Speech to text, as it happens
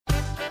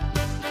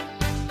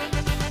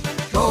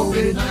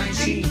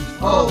COVID-19,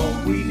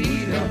 oh, we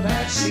need a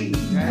vaccine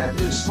at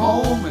this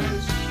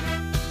moment.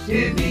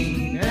 It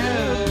means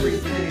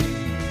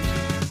everything.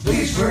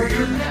 Please wear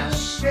your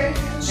mask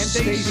and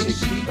stay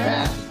 6 feet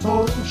back.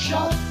 Total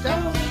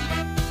shutdown.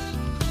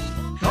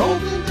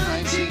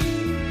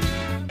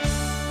 COVID-19.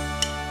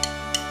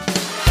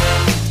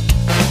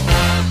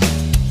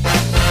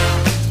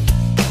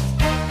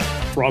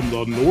 From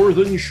the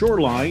northern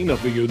shoreline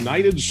of the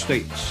United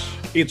States,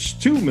 it's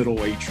Two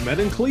Middle-Aged Men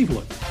in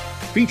Cleveland,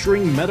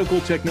 featuring medical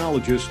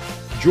technologist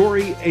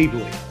Jory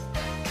Abley.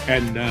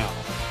 And now,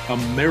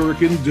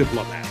 American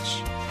diplomats,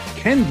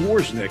 Ken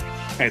Dworsnik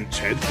and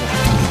Ted Clark.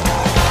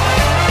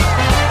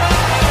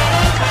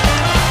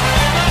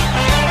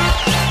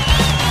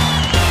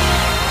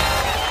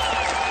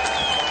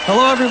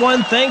 Hello,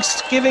 everyone.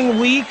 Thanksgiving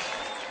week,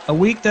 a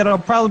week that'll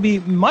probably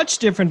be much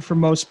different for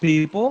most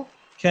people.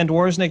 Ken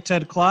Dworsnik,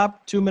 Ted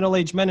Klopp, Two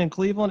Middle-Aged Men in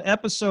Cleveland,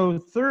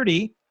 episode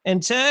 30.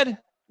 And Ted,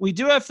 we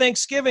do have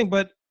Thanksgiving,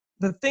 but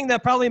the thing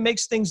that probably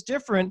makes things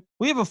different,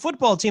 we have a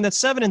football team that's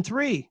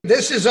 7-3.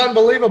 This is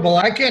unbelievable.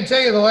 I can't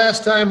tell you the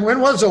last time. When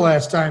was the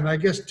last time? I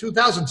guess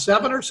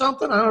 2007 or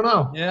something? I don't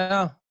know.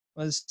 Yeah.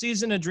 Well, the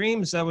Season of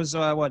Dreams, that was,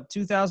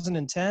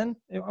 2010,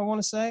 I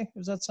want to say?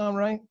 Does that sound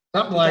right?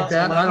 Something like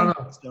that. I don't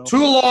know. So.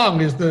 Too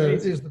long is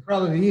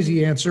probably the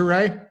easy answer,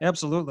 right?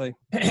 Absolutely.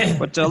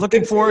 But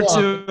looking forward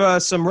to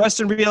some rest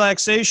and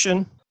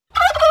relaxation.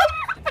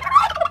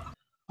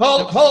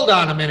 Hold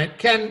on a minute.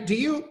 Ken,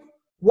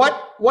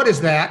 what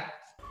is that?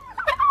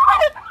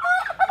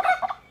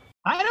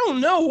 I don't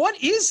know. What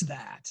is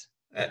that?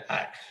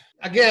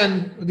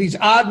 Again, these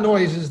odd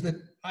noises that,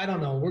 I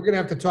don't know. We're going to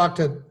have to talk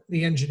to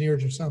the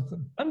engineers or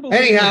something.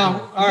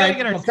 Anyhow, all right.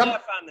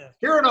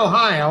 Here in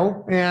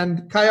Ohio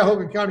and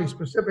Cuyahoga County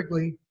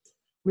specifically,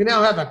 we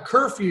now have a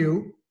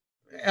curfew.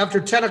 After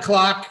 10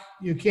 o'clock,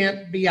 you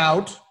can't be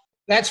out.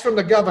 That's from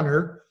the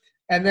governor.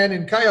 And then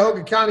in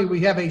Cuyahoga County, we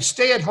have a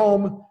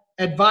stay-at-home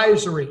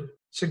advisory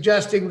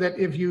suggesting that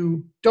if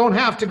you don't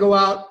have to go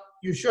out,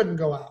 you shouldn't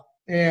go out.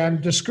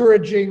 And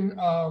discouraging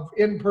of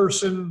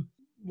in-person,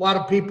 a lot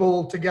of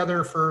people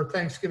together for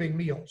Thanksgiving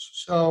meals.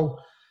 So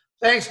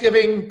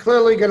Thanksgiving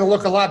clearly going to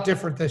look a lot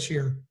different this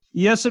year.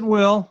 Yes, it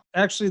will.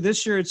 Actually,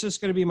 this year it's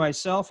just going to be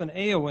myself and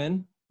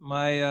Eowyn.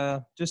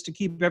 Just to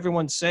keep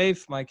everyone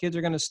safe, my kids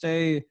are going to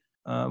stay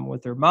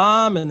with their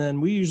mom, and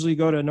then we usually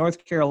go to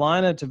North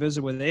Carolina to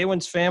visit with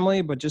Eowyn's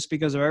family. But just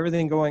because of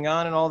everything going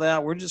on and all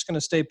that, we're just going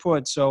to stay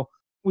put. So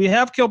we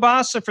have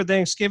kielbasa for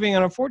Thanksgiving,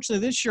 and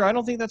unfortunately this year I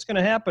don't think that's going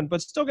to happen.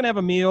 But still going to have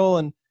a meal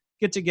and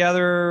get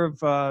together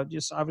of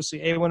just obviously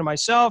Eowyn and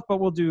myself, but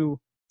we'll do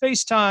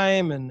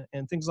FaceTime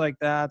and things like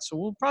that. So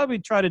we'll probably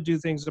try to do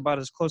things about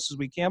as close as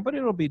we can, but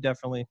it'll be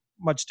definitely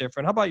much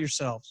different. How about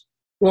yourselves?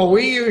 Well,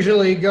 we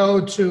usually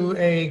go to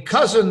a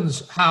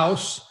cousin's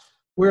house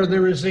where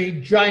there is a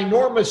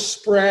ginormous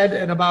spread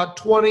and about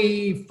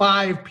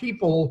 25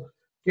 people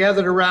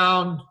gathered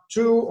around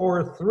 2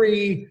 or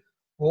 3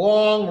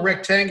 long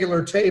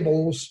rectangular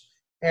tables.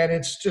 And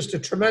it's just a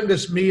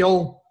tremendous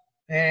meal.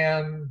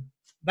 And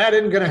that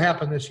isn't going to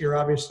happen this year,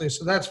 obviously.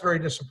 So that's very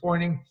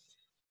disappointing.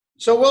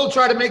 So we'll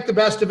try to make the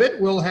best of it.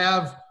 We'll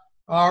have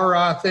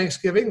our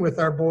Thanksgiving with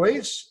our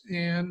boys,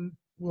 and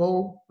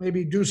we'll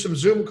maybe do some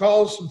Zoom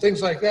calls, some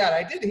things like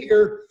that. Did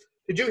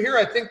you hear,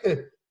 I think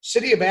the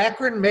city of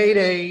Akron made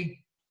a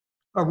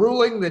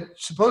ruling that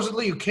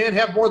supposedly you can't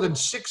have more than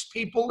 6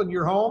 people in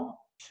your home?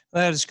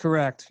 That is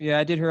correct. Yeah,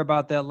 I did hear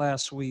about that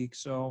last week.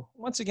 So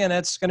once again,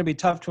 that's going to be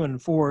tough to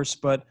enforce,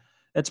 but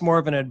it's more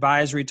of an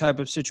advisory type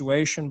of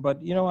situation.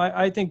 But,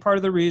 I think part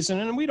of the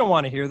reason, and we don't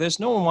want to hear this,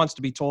 no one wants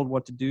to be told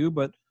what to do,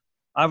 but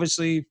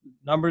obviously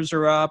numbers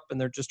are up and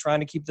they're just trying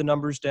to keep the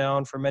numbers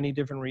down for many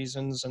different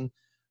reasons. And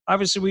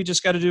obviously we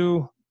just got to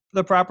do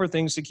the proper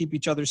things to keep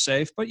each other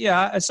safe. But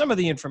yeah, some of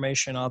the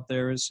information out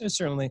there is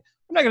certainly,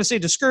 I'm not going to say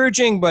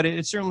discouraging, but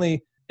it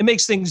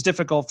makes things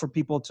difficult for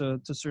people to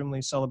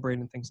certainly celebrate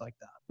and things like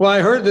that. Well,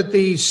 I heard that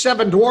the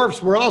 7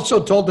 dwarfs were also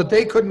told that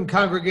they couldn't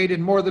congregate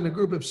in more than a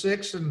group of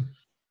 6. And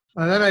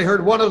then I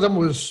heard one of them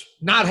was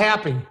not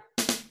happy.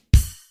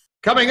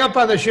 Coming up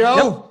on the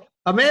show,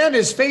 a man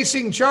is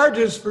facing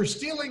charges for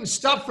stealing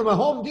stuff from a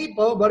Home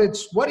Depot, but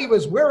it's what he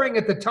was wearing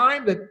at the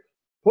time that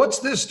puts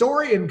this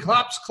story in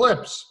Klopp's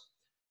Clips.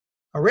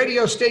 A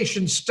radio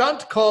station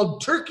stunt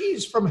called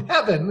Turkeys from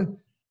Heaven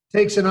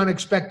takes an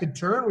unexpected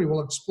turn. We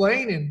will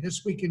explain in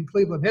This Week in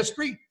Cleveland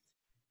History.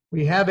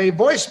 We have a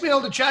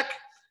voicemail to check,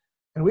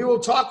 and we will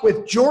talk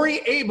with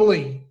Jory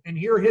Abley and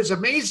hear his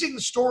amazing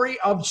story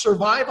of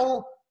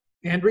survival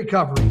and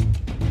recovery.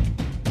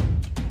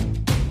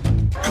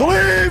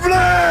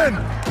 Cleveland!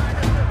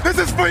 This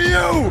is for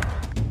you!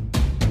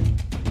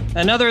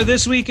 Another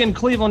This Week in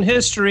Cleveland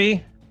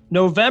History,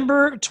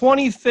 November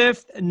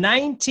 25th,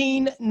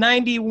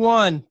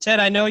 1991. Ted,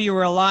 I know you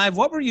were alive.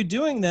 What were you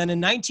doing then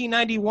in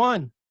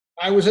 1991?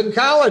 I was in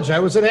college. I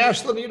was at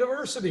Ashland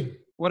University.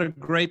 What a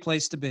great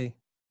place to be.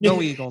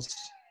 Go Eagles.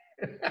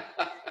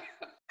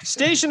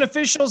 Station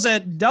officials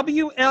at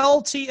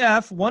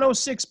WLTF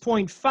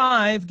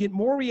 106.5 get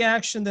more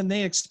reaction than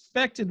they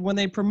expected when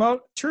they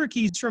promote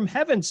Turkeys from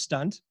Heaven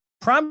stunt,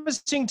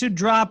 promising to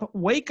drop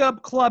Wake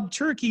Up Club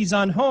turkeys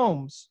on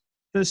homes.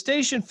 The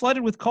station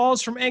flooded with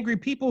calls from angry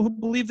people who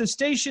believe the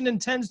station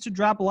intends to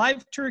drop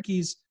live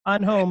turkeys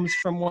on homes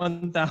from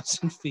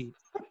 1,000 feet.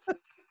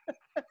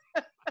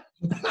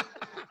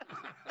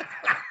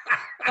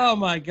 Oh,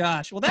 my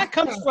gosh. Well, that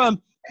comes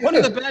from one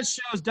of the best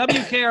shows,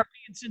 WKRP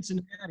in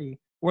Cincinnati,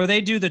 where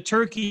they do the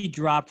turkey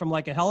drop from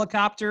like a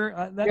helicopter.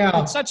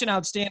 It's such an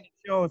outstanding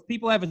show. If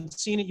people haven't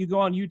seen it, you go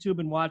on YouTube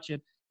and watch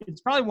it.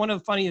 It's probably one of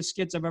the funniest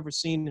skits I've ever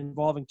seen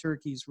involving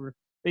turkeys, where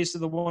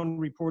basically the one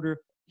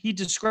reporter, he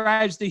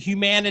describes the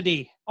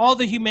humanity, all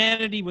the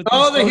humanity with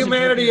all the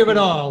humanity of it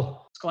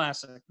all. It's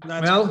classic.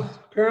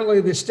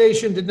 Apparently the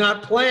station did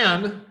not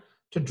plan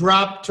to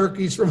drop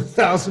turkeys from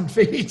 1,000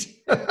 feet.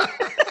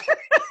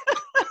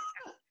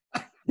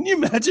 Can you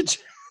imagine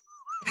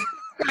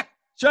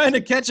trying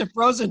to catch a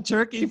frozen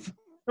turkey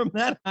from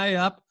that high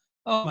up?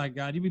 Oh my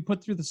God, you'd be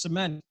put through the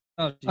cement.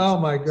 Oh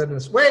my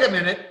goodness. Wait a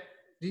minute.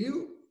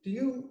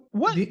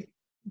 What?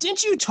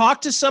 Didn't you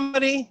talk to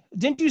somebody?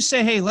 Didn't you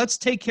say, hey, let's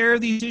take care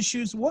of these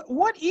issues?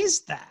 What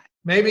is that?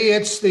 Maybe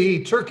it's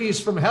the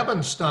turkeys from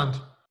Heaven stunt.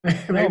 Oh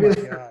my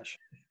gosh.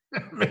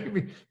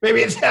 Maybe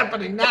it's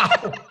happening now.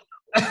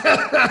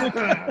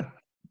 They're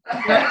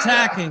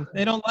attacking.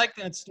 They don't like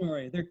that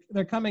story.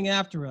 They're coming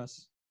after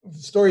us. The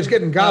story's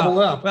getting gobbled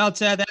up. Well,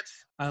 Ted,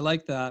 I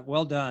like that.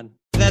 Well done.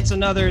 That's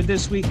another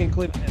This Week in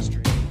Cleveland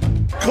History.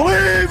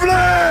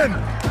 Cleveland!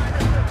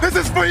 This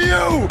is for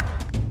you!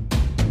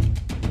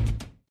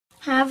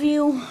 Have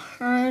you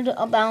heard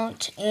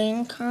about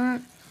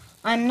Anchor?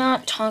 I'm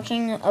not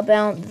talking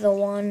about the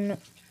one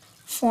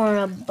for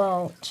a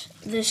boat.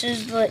 This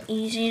is the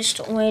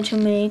easiest way to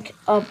make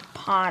a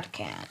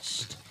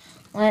podcast.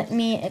 Let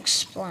me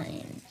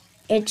explain.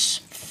 It's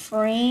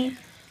free.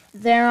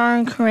 There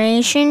are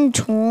creation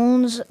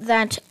tools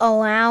that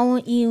allow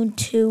you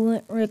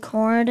to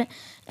record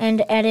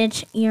and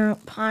edit your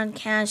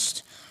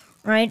podcast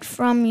right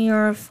from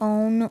your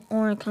phone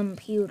or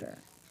computer.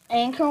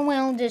 Anchor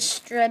will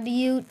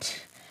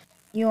distribute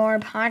your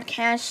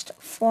podcast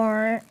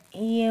for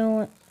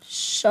you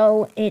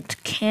so it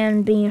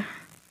can be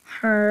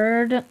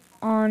heard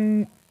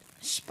on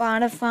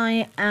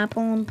Spotify,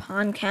 Apple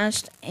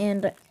Podcast,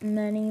 and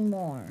many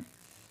more.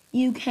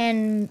 You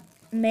can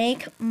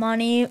make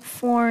money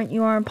for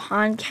your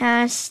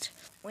podcast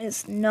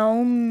with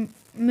no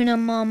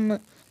minimum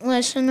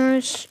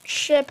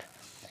listenership.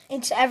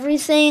 It's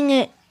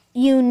everything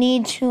you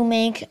need to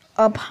make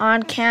a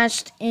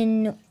podcast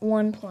in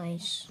one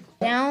place.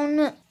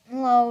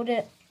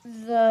 Download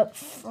the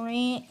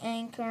free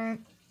Anchor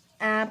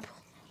app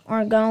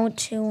or go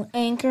to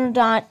anchor.fm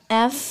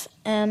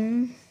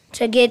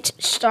to get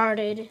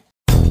started.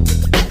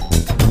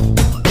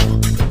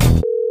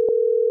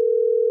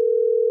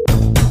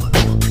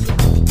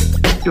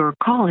 Your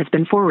call has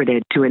been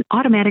forwarded to an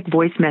automatic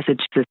voice message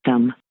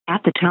system.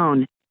 At the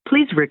tone,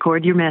 please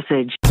record your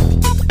message.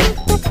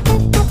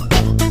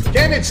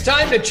 Ken, it's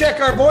time to check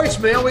our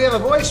voicemail. We have a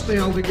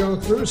voicemail to go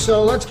through,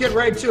 so let's get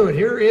right to it.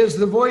 Here is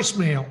the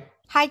voicemail.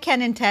 Hi,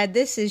 Ken and Ted.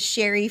 This is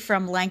Sherry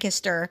from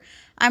Lancaster.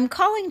 I'm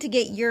calling to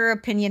get your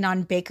opinion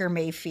on Baker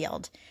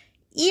Mayfield.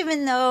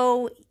 Even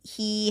though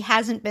he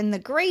hasn't been the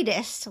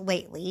greatest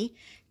lately,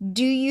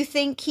 do you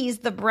think he's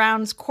the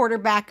Browns'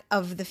 quarterback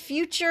of the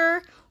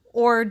future,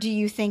 or do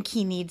you think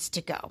he needs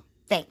to go?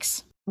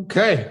 Thanks.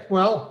 Okay,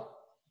 well,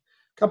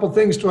 a couple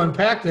things to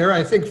unpack there.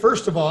 I think,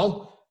 first of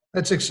all,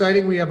 that's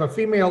exciting. We have a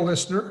female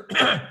listener,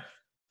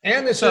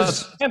 and this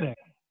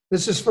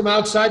is from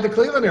outside the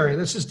Cleveland area.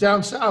 This is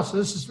down south, so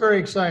this is very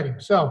exciting.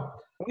 So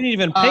we didn't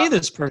even pay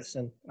this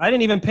person. I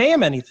didn't even pay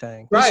him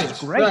anything. This is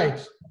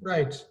great.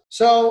 Right.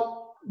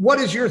 So what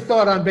is your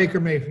thought on Baker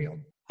Mayfield?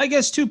 I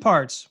guess two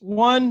parts.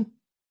 One,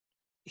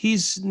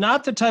 he's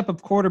not the type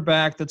of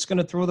quarterback that's going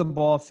to throw the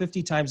ball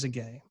 50 times a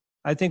game.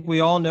 I think we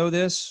all know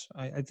this.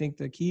 I think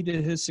the key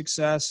to his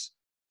success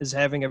is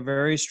having a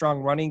very strong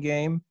running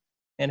game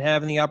and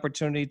having the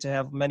opportunity to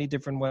have many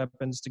different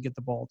weapons to get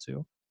the ball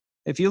to.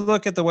 If you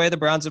look at the way the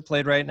Browns have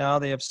played right now,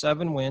 they have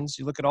 7 wins.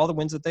 You look at all the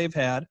wins that they've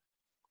had.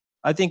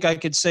 I think I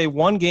could say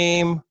one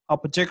game, I'll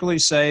particularly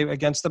say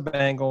against the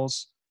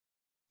Bengals,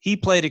 he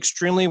played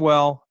extremely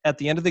well at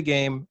the end of the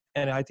game,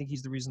 and I think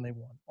he's the reason they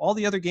won. All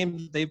the other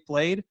games they've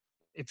played,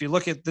 if you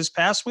look at this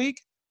past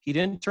week, he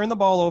didn't turn the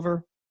ball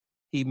over.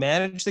 He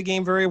managed the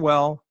game very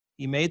well.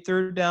 He made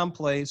third down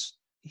plays.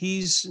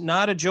 He's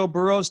not a Joe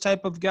Burrows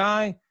type of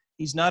guy.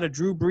 He's not a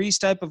Drew Brees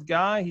type of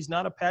guy. He's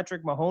not a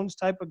Patrick Mahomes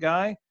type of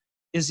guy.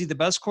 Is he the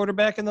best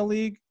quarterback in the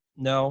league?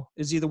 No.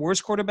 Is he the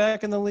worst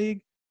quarterback in the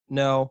league?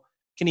 No.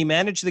 Can he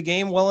manage the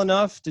game well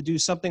enough to do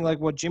something like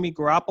what Jimmy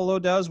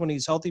Garoppolo does when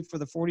he's healthy for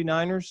the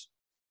 49ers?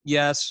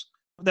 Yes.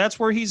 That's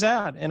where he's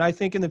at. And I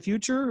think in the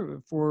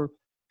future, for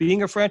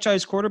being a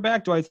franchise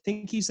quarterback, do I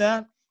think he's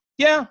that?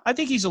 Yeah, I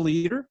think he's a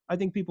leader. I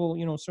think people,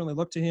 certainly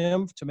look to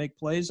him to make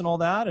plays and all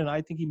that. And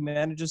I think he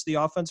manages the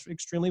offense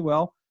extremely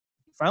well.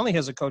 finally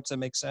has a coach that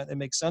makes sense. It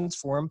makes sense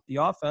for him. The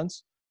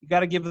offense, you got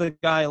to give the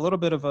guy a little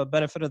bit of a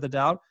benefit of the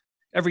doubt.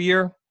 Every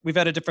year we've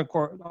had a different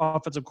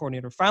offensive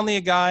coordinator. Finally,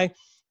 a guy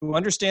who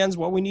understands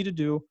what we need to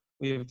do.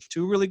 We have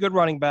 2 really good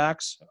running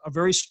backs, a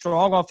very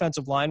strong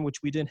offensive line,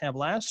 which we didn't have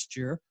last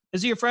year.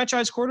 Is he a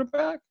franchise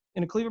quarterback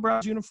in a Cleveland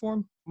Browns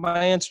uniform? My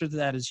answer to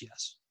that is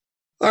yes.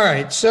 All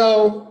right,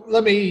 so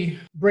let me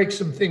break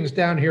some things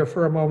down here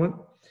for a moment.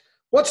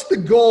 What's the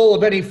goal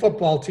of any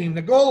football team?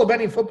 The goal of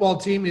any football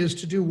team is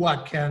to do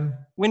what, Ken?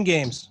 Win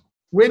games.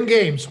 Win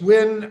games.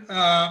 Win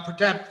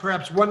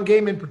perhaps one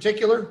game in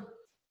particular,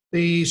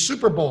 the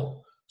Super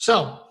Bowl.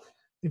 So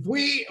if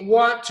we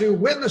want to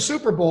win the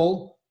Super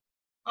Bowl,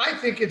 I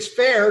think it's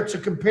fair to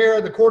compare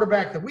the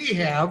quarterback that we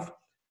have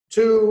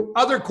to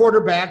other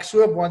quarterbacks who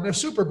have won the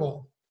Super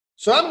Bowl.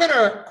 So I'm going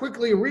to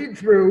quickly read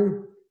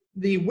through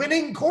the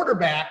winning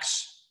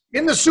quarterbacks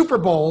in the Super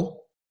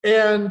Bowl,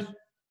 and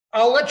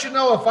I'll let you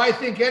know if I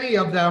think any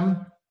of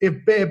them,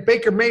 if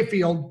Baker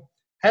Mayfield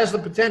has the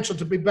potential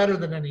to be better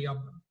than any of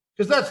them.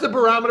 Because that's the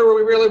barometer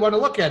we really want to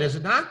look at, is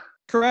it not?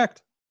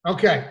 Correct.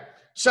 Okay.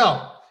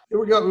 So here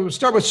we go. We'll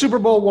start with Super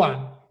Bowl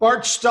I.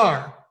 Bart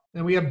Starr.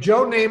 Then we have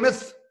Joe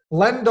Namath,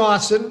 Len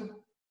Dawson,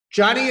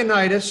 Johnny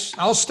Unitas.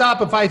 I'll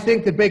stop if I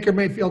think that Baker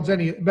Mayfield's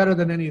any better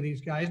than any of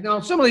these guys. Now,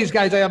 some of these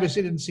guys I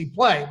obviously didn't see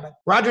play, but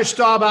Roger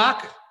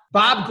Staubach,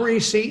 Bob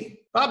Greasy.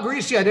 Bob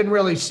Greasy I didn't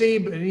really see,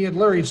 but he had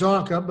Larry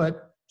Zonka,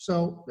 but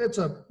so it's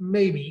a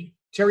maybe.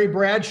 Terry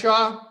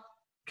Bradshaw,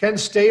 Ken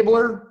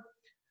Stabler,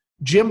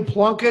 Jim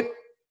Plunkett,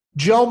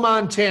 Joe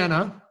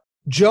Montana,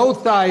 Joe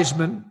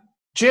Theismann,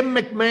 Jim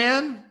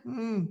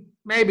McMahon,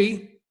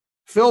 maybe.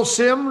 Phil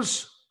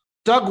Simms,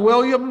 Doug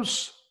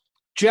Williams,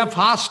 Jeff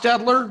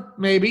Hostetler,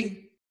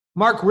 maybe.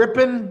 Mark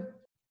Rippon,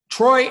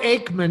 Troy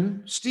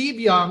Aikman, Steve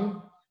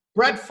Young,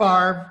 Brett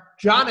Favre,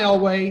 John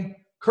Elway,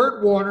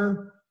 Kurt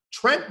Warner,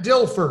 Trent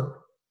Dilfer.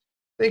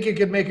 I think you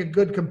could make a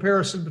good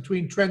comparison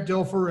between Trent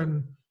Dilfer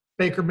and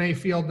Baker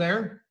Mayfield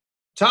there.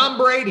 Tom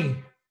Brady,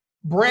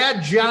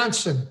 Brad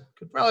Johnson.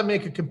 Could probably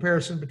make a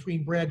comparison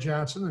between Brad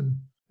Johnson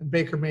and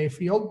Baker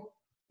Mayfield.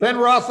 Ben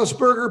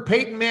Roethlisberger,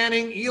 Peyton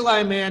Manning,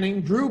 Eli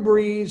Manning, Drew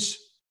Brees,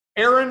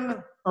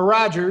 Aaron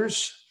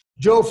Rodgers,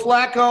 Joe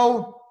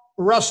Flacco,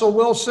 Russell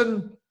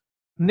Wilson,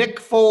 Nick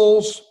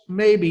Foles,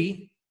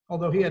 maybe,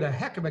 although he had a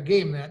heck of a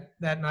game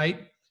that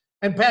night,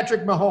 and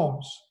Patrick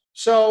Mahomes.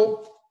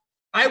 So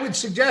I would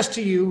suggest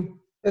to you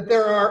that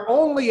there are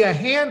only a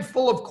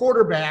handful of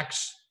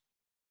quarterbacks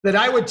that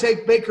I would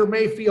take Baker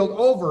Mayfield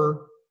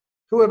over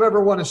who have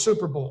ever won a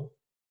Super Bowl.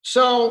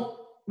 So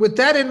with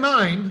that in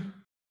mind,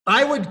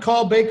 I would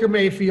call Baker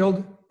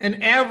Mayfield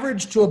an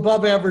average to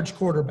above average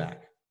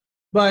quarterback.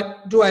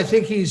 But do I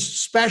think he's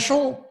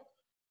special?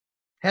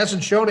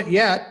 Hasn't shown it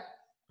yet.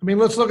 I mean,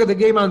 let's look at the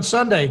game on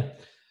Sunday.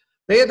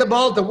 They had the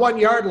ball at the 1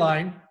 yard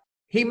line.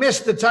 He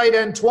missed the tight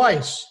end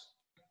twice.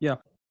 Yeah.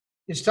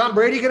 Is Tom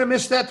Brady going to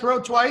miss that throw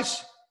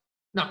twice?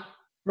 No.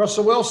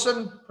 Russell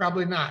Wilson?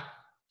 Probably not.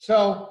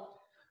 So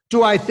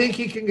do I think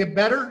he can get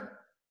better?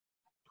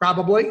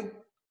 Probably.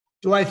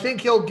 Do I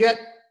think he'll get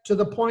to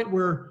the point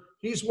where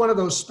he's one of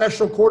those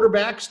special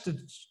quarterbacks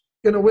that's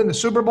going to win the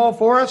Super Bowl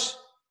for us?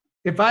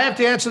 If I have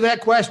to answer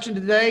that question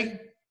today,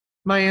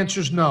 my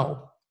answer is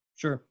no.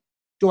 Sure.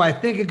 Do I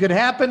think it could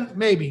happen?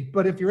 Maybe.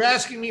 But if you're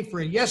asking me for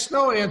a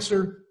yes-no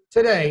answer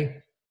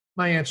today,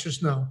 my answer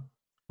is no.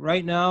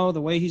 Right now,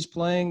 the way he's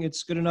playing,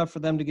 it's good enough for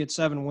them to get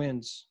 7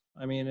 wins.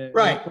 I mean,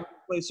 right.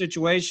 Play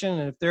situation,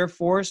 and if they're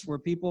forced where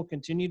people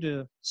continue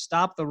to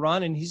stop the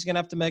run and he's going to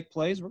have to make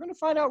plays, we're going to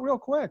find out real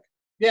quick.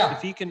 Yeah.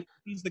 If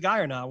he's the guy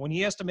or not. When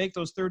he has to make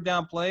those third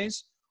down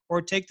plays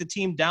or take the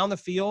team down the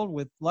field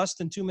with less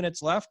than 2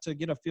 minutes left to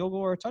get a field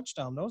goal or a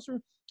touchdown, those are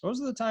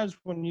the times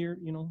when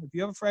if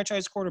you have a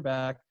franchise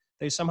quarterback,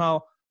 they somehow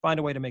find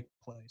a way to make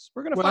plays.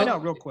 We're going to find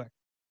out real quick.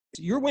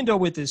 Your window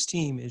with this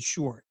team is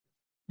short.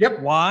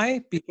 Yep.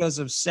 Why? Because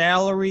of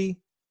salary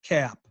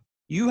cap.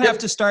 You have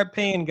to start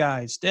paying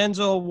guys.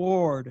 Denzel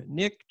Ward,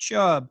 Nick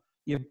Chubb.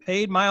 You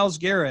paid Myles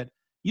Garrett.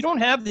 You don't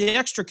have the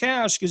extra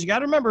cash because you got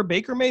to remember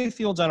Baker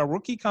Mayfield's on a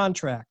rookie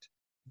contract.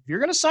 If you're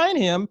going to sign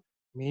him,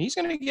 I mean, he's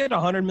going to get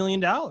 $100 million.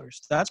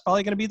 That's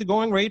probably going to be the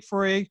going rate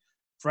for a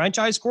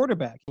franchise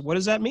quarterback. What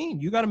does that mean?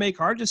 You got to make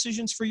hard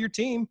decisions for your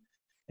team,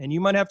 and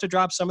you might have to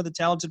drop some of the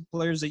talented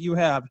players that you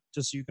have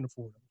just so you can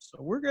afford them. So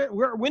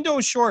our window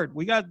is short.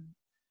 We got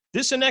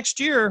this and next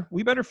year.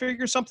 We better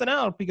figure something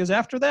out because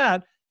after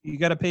that, you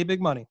got to pay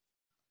big money.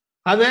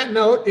 On that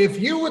note,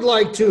 if you would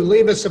like to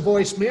leave us a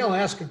voicemail,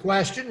 ask a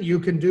question, you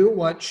can do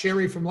what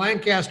Sherry from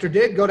Lancaster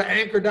did. Go to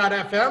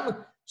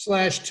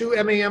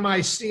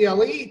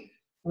anchor.fm/2MAMICLE.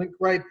 Link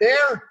right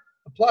there,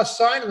 a plus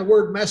sign and the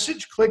word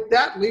message. Click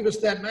that, leave us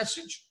that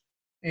message,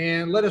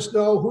 and let us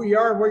know who you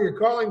are and where you're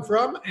calling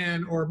from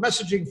or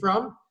messaging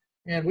from,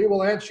 and we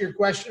will answer your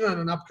question on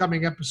an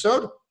upcoming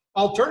episode.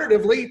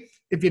 Alternatively,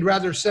 if you'd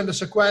rather send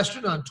us a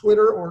question on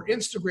Twitter or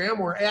Instagram,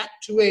 we're at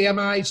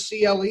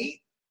 2AMICLE.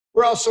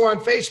 We're also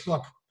on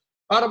Facebook.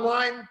 Bottom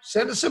line,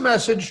 send us a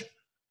message,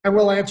 and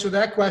we'll answer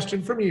that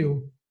question from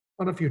you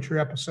on a future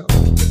episode.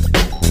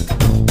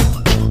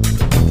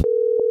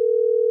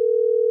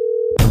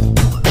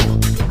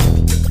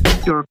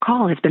 Your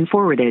call has been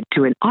forwarded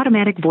to an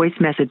automatic voice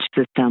message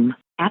system.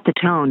 At the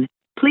tone,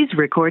 please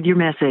record your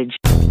message.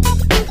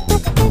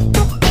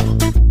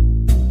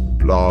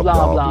 Blah,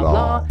 blah,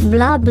 blah.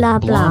 Blah, blah, blah. Blah, blah,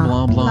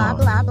 Blah, blah.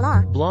 blah,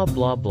 blah. Blah,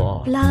 blah,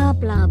 blah. Blah,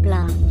 blah,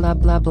 blah. Blah,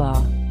 blah,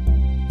 blah.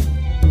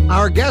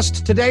 Our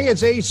guest today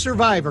is a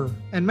survivor,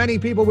 and many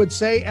people would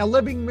say a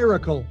living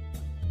miracle.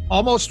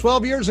 Almost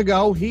 12 years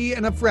ago, he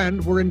and a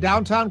friend were in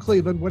downtown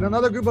Cleveland when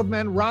another group of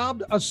men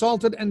robbed,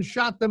 assaulted, and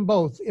shot them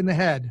both in the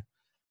head.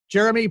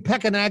 Jeremy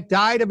Pekenak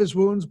died of his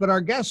wounds, but our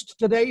guest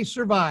today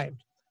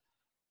survived.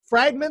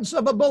 Fragments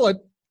of a bullet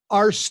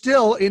are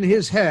still in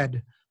his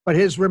head, but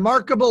his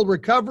remarkable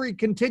recovery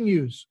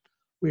continues.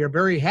 We are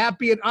very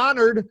happy and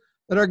honored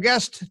that our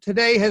guest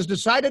today has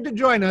decided to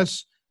join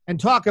us and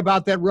talk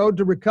about that road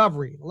to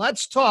recovery.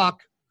 Let's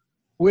talk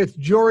with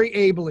Jory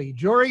Abley.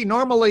 Jory,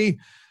 normally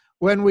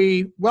when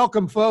we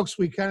welcome folks,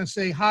 we kind of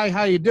say, hi,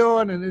 how you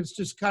doing? And it's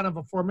just kind of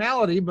a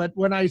formality. But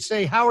when I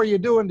say, how are you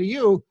doing to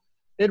you,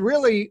 it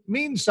really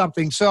means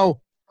something. So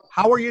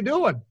how are you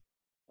doing?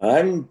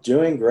 I'm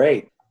doing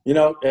great.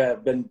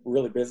 I've been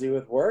really busy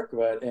with work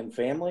and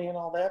family and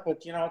all that,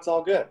 but, it's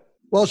all good.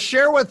 Well,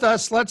 share with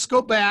us. Let's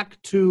go back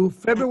to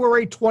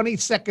February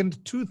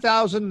 22nd,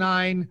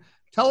 2009.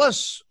 Tell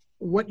us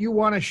what you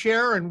want to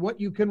share and what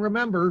you can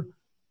remember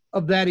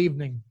of that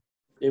evening.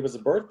 It was a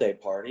birthday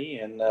party,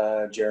 and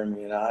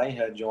Jeremy and I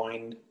had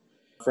joined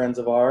friends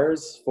of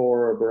ours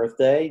for a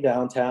birthday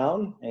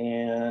downtown,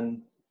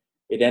 and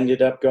it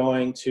ended up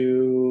going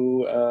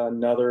to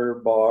another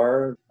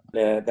bar.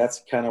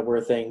 That's kind of where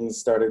things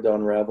started to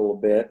unravel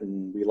a bit,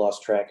 and we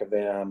lost track of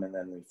him, and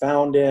then we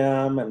found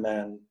him, and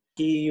then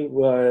he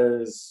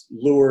was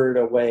lured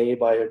away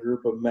by a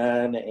group of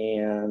men,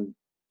 and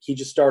he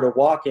just started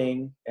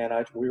walking, and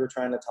we were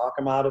trying to talk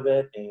him out of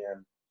it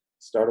and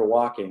started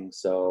walking.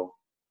 So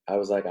I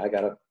was like, I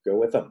got to go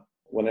with him.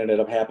 What ended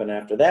up happening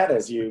after that,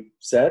 as you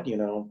said,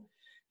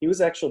 he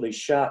was actually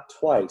shot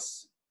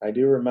twice. I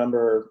do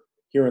remember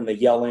hearing the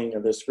yelling or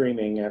the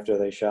screaming after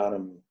they shot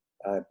him,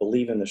 I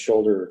believe in the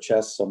shoulder or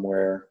chest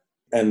somewhere,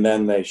 and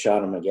then they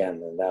shot him again,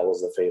 and that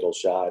was the fatal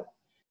shot.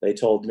 They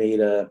told me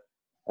to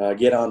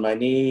get on my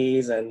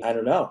knees, and I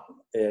don't know,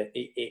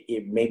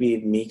 it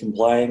maybe me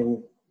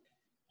complying,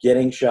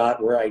 getting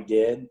shot where I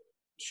did,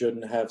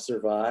 shouldn't have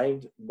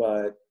survived,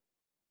 but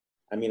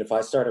I mean, if I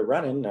started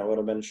running, I would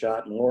have been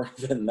shot more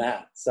than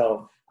that.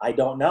 So I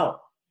don't know.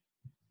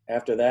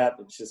 After that,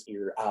 it's just,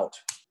 you're out.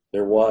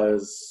 There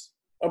was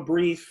a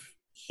brief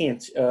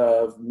hint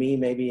of me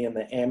maybe in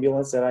the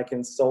ambulance that I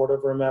can sort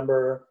of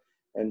remember,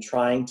 and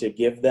trying to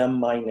give them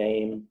my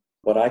name,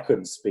 but I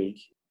couldn't speak.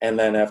 And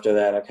then after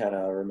that, I kind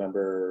of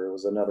remember it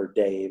was another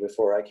day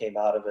before I came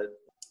out of it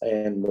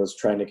and was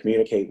trying to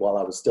communicate while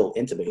I was still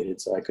intubated,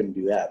 so I couldn't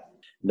do that.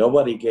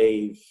 Nobody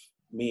gave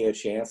me a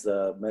chance.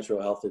 The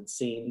Metro Health had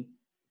seen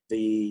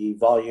the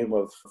volume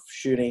of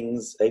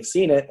shootings. They've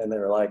seen it, and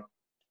they're like,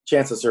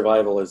 chance of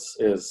survival is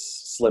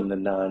slim to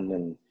none,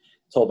 and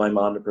told my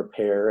mom to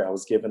prepare. I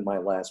was given my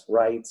last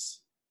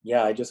rites.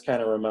 Yeah, I just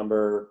kind of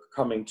remember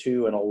coming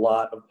to in a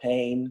lot of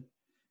pain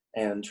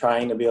and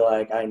trying to be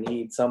like, I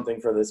need something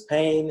for this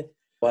pain,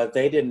 but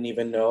they didn't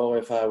even know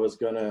if I was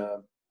going to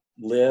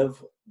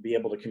live, be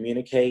able to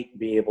communicate,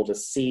 be able to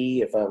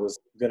see, if I was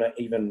going to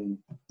even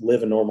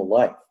live a normal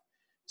life.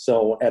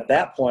 So at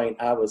that point,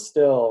 I was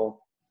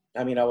still,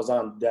 I was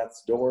on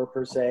death's door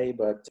per se,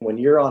 but when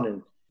you're on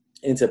an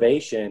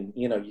intubation,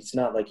 it's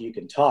not like you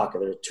can talk.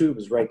 There are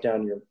tubes right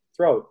down your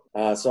throat.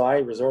 So I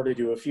resorted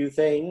to a few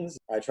things.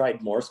 I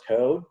tried Morse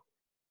code.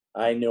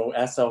 I know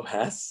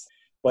SOS,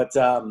 but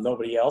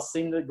nobody else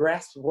seemed to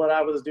grasp what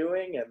I was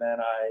doing. And then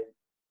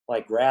I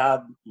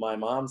grabbed my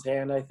mom's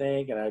hand, I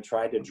think, and I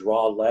tried to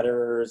draw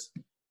letters.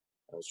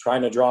 I was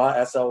trying to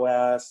draw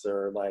SOS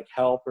or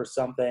help or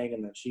something.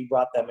 And then she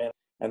brought them in.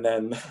 And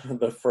then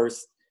the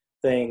first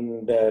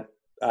thing that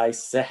I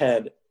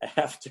said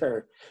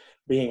after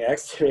being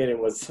extubated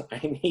was,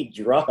 I need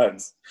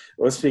drugs,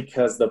 was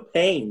because the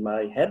pain,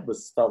 my head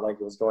felt like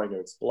it was going to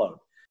explode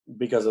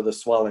because of the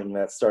swelling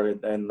that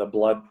started and the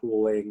blood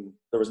pooling.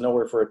 There was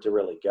nowhere for it to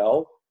really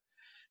go.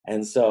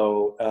 And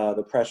so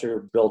the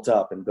pressure built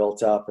up, and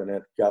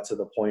it got to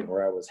the point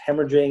where I was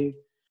hemorrhaging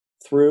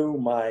through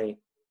my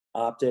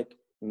optic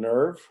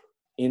nerve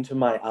into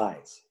my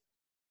eyes.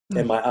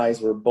 And my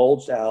eyes were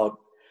bulged out.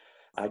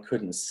 I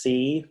couldn't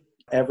see.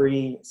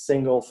 Every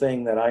single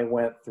thing that I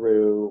went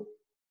through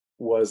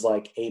was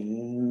like a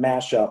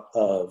mashup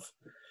of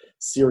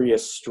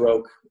serious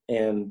stroke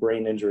and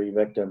brain injury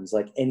victims.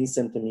 Like any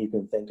symptom you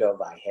can think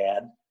of, I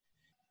had.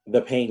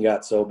 The pain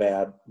got so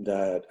bad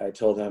that I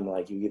told him,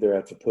 you either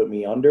have to put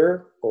me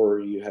under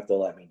or you have to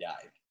let me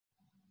die.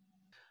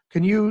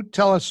 Can you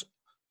tell us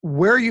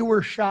where you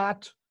were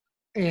shot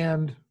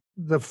and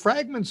the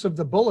fragments of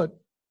the bullet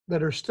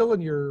that are still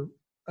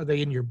are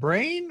they in your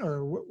brain,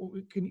 or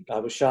I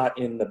was shot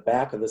in the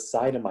back of the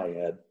side of my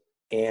head,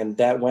 and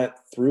that went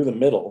through the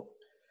middle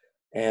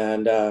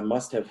and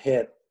must have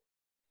hit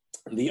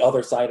the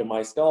other side of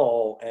my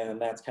skull, and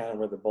that's kind of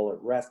where the bullet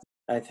rested.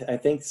 I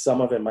think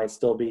some of it might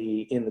still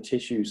be in the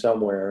tissue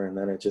somewhere, and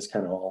then it just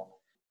kind of all.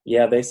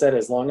 Yeah, they said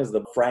as long as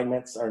the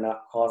fragments are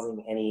not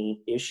causing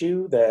any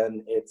issue,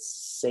 then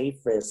it's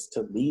safest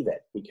to leave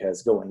it,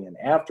 because going in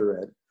after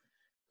it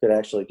could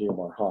actually do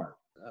more harm.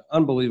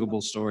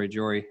 Unbelievable story,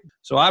 Jory.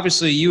 So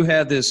obviously you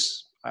had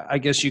this, I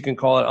guess you can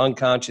call it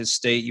unconscious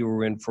state you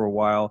were in for a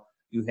while.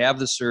 You have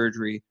the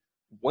surgery.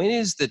 When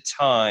is the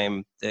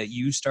time that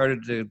you started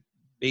to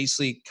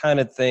basically kind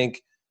of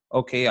think,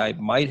 okay, I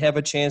might have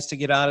a chance to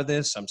get out of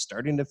this. I'm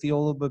starting to feel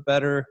a little bit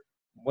better.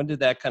 When did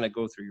that kind of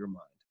go through your mind?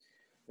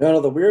 No,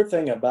 the weird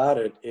thing about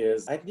it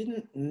is I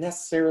didn't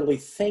necessarily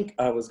think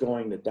I was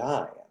going to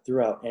die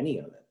throughout any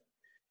of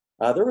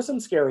it. There were some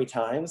scary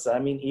times. I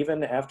mean,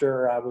 even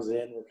after I was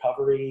in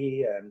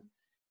recovery and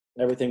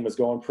everything was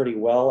going pretty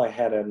well, I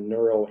had a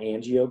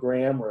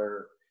neuroangiogram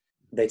where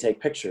they take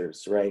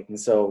pictures, right? And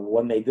so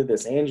when they did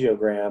this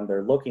angiogram,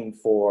 they're looking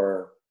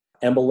for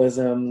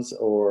embolisms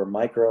or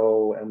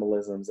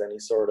microembolisms, any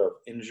sort of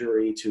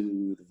injury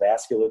to the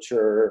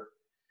vasculature.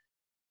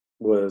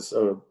 Was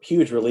a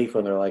huge relief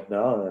when they're like,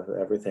 no,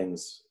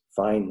 everything's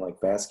fine,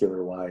 like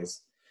vascular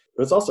wise.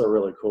 It was also a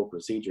really cool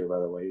procedure, by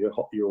the way. You're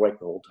awake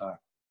the whole time.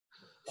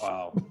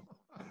 Wow.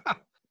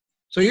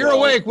 So you're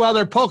awake while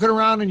they're poking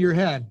around in your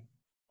head.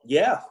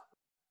 Yeah.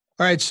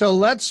 All right, so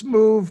let's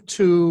move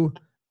to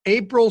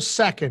April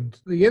 2nd.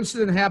 The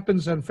incident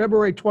happens on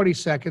February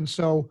 22nd.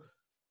 So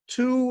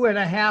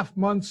 2.5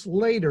 months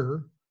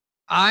later,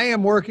 I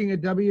am working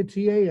at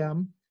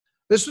WTAM.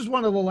 This is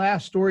one of the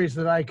last stories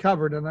that I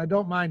covered, and I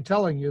don't mind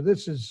telling you,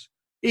 this is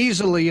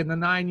easily, in the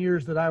 9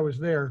 years that I was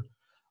there,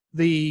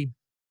 the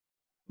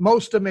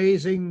most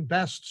amazing,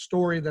 best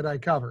story that I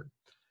covered.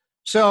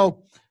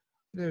 So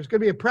there's going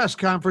to be a press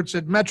conference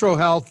at Metro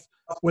Health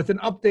with an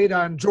update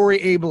on Jory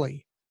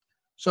Abley.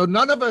 So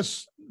none of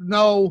us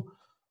know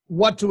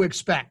what to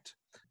expect.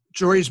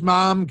 Jory's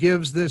mom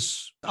gives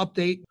this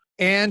update,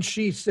 and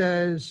she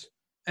says,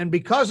 and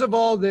because of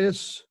all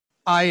this,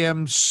 I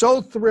am so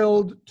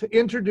thrilled to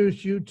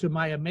introduce you to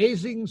my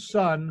amazing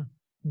son,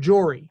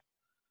 Jory.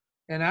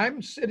 And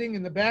I'm sitting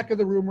in the back of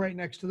the room right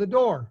next to the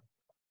door.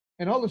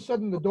 And all of a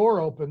sudden the door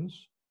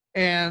opens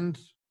and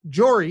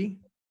Jory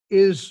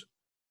is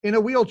in a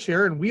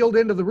wheelchair and wheeled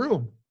into the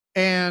room.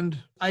 And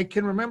I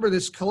can remember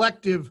this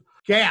collective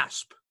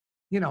gasp,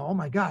 oh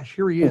my gosh,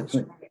 here he is.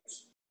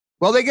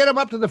 Well, they get him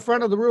up to the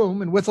front of the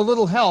room, and with a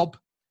little help,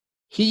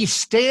 he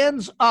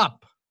stands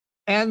up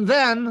and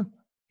then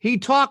he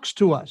talks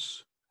to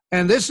us.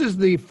 And this is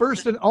the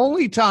first and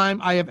only time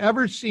I have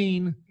ever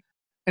seen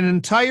an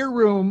entire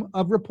room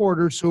of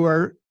reporters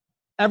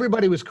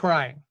everybody was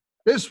crying.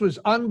 This was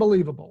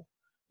unbelievable.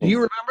 Do you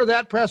remember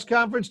that press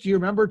conference? Do you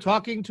remember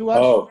talking to us?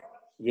 Oh,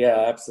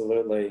 yeah,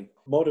 absolutely.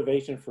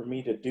 Motivation for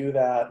me to do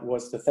that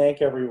was to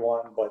thank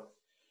everyone, but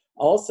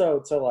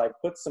also to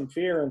put some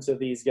fear into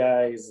these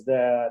guys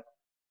that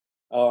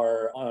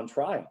are on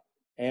trial.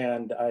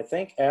 And I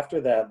think after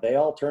that, they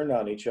all turned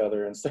on each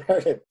other and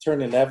started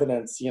turning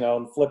evidence,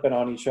 and flipping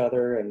on each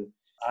other. And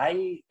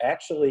I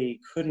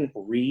actually couldn't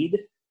read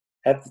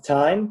at the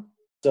time.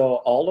 So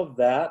all of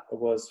that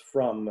was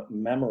from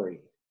memory.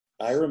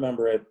 I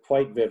remember it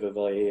quite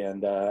vividly.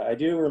 And I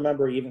do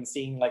remember even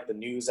seeing the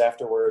news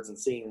afterwards and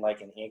seeing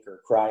an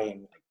anchor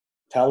crying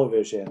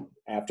television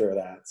after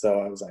that. So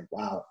I was like,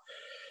 wow.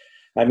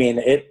 I mean,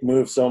 it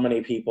moved so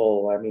many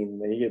people. I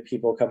mean, you get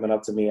people coming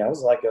up to me. I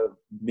was like a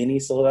mini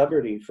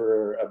celebrity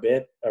for a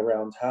bit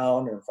around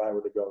town, or if I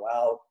were to go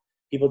out,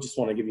 people just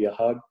want to give you a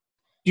hug.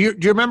 Do you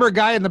remember a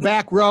guy in the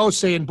back row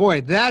saying, boy,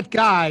 that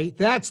guy,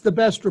 that's the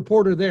best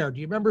reporter there? Do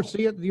you remember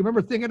seeing it? Do you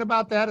remember thinking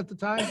about that at the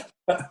time?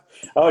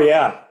 Oh,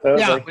 yeah.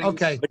 Yeah,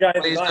 okay.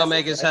 Please don't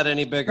make his head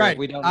any bigger. Right.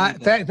 We don't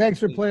thanks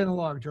for playing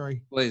along,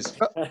 Jory. Please.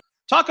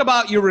 Talk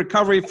about your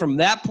recovery from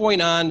that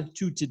point on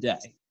to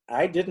today.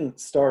 I didn't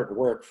start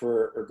work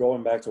or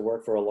going back to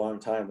work for a long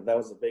time, but that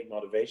was a big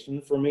motivation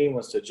for me,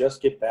 was to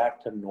just get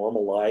back to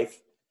normal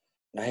life.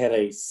 I had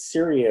a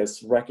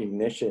serious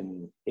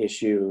recognition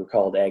issue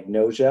called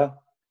agnosia.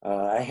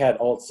 I had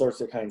all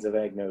sorts of kinds of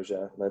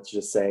agnosia, let's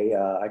just say.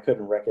 I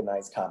couldn't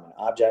recognize common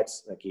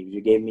objects. Like if you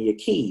gave me a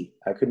key,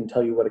 I couldn't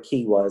tell you what a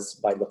key was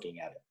by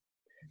looking at it.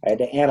 I had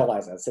to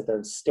analyze it, sit there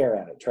and stare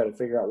at it, try to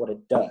figure out what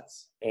it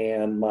does.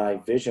 And my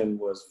vision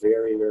was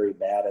very, very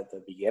bad at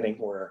the beginning,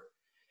 where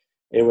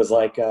it was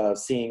like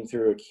seeing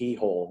through a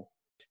keyhole.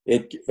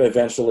 It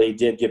eventually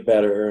did get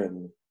better,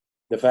 and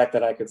the fact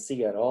that I could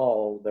see at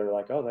all, they're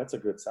like, oh, that's a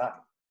good sign.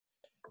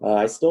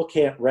 I still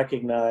can't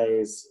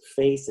recognize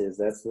faces.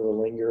 That's the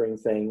lingering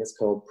thing. It's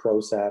called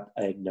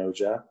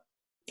prosopagnosia.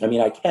 I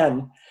mean, I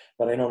can,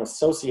 but I don't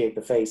associate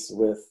the face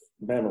with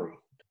memory.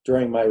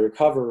 During my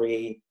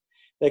recovery,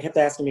 they kept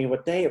asking me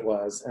what day it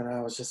was, and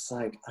I was just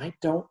like, I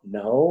don't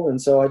know. And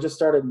so I just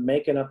started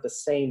making up the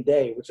same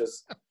day, which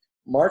is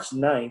March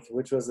 9th,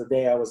 which was the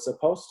day I was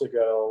supposed to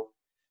go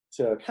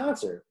to a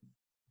concert.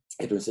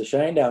 It was a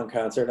Shinedown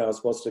concert. I was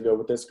supposed to go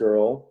with this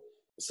girl.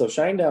 So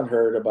Shinedown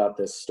heard about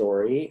this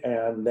story,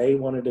 and they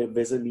wanted to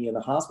visit me in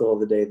the hospital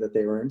the day that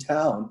they were in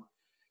town.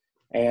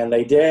 And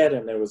they did,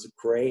 and it was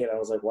great. And I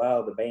was like,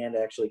 wow, the band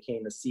actually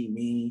came to see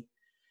me.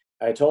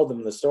 I told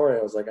them the story.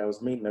 I was like, I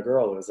was meeting a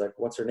girl. It was like,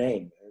 what's her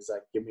name? He's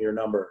like, give me your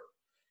number.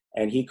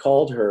 And he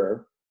called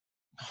her,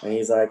 and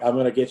he's like, I'm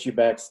going to get you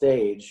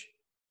backstage.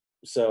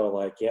 So,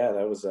 like, yeah,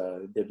 that was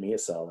did me a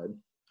solid.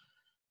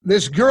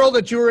 This girl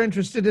that you were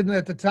interested in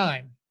at the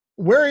time,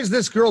 where is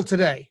this girl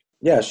today?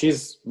 Yeah,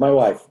 she's my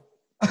wife.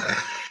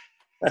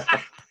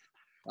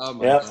 Oh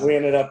my Yep, God. we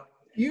ended up,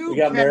 we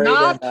got married.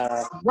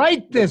 Cannot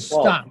write this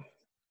stuff.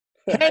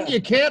 Ken,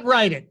 you can't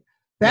write it.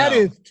 That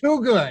is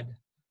too good.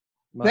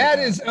 That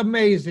is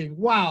amazing.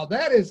 Wow,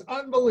 that is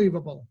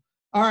unbelievable.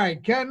 All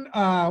right, Ken,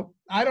 I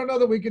don't know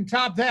that we can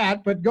top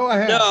that, but go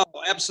ahead. No,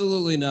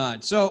 absolutely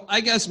not. So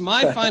I guess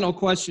my final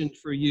question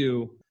for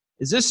you,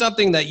 is this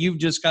something that you've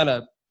just kind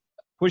of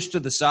pushed to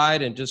the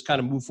side and just kind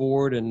of move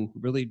forward and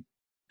really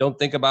don't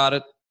think about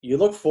it? You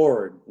look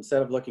forward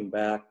instead of looking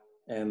back,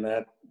 and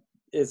that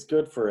is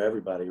good for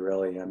everybody,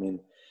 really. I mean,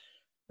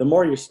 the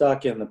more you're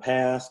stuck in the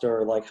past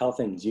or like how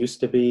things used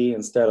to be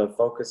instead of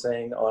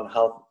focusing on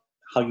how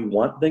you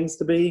want things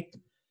to be,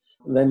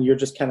 then you're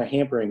just kind of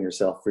hampering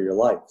yourself for your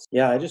life.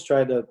 Yeah, I just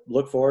tried to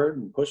look forward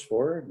and push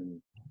forward.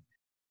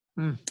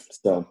 And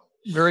so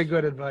very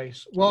good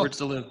advice. Well, words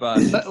to live by.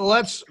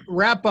 Let's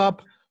wrap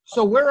up.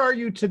 So where are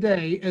you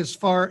today as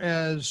far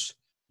as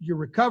your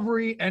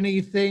recovery,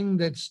 anything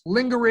that's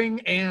lingering?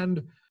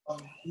 And I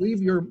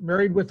believe you're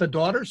married with a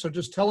daughter. So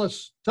just tell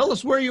us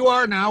where you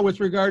are now with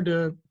regard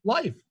to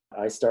life.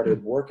 I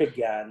started work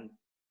again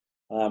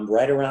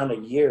right around a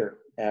year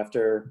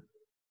after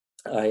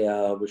I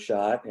was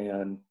shot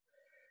and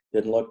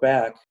didn't look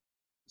back.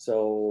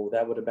 So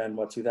that would have been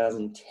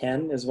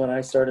 2010 is when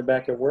I started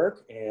back at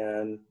work.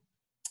 And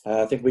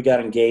I think we got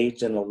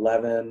engaged in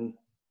 2011,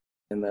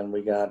 and then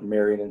we got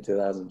married in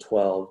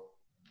 2012.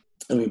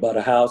 And we bought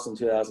a house in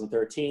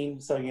 2013.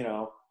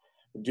 So,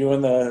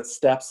 doing the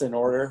steps in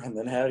order, and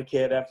then had a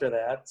kid after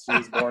that. She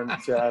was born in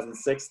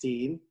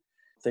 2016.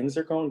 Things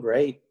are going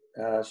great.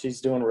 She's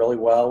doing really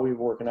well. We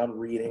were working on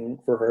reading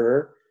for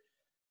her.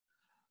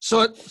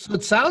 So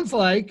it sounds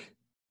like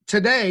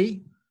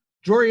today,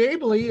 Jory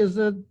Abley is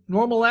a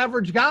normal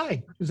average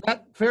guy. Is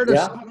that fair to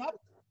sum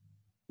up?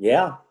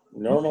 Yeah,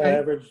 normal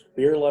average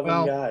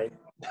beer-loving guy.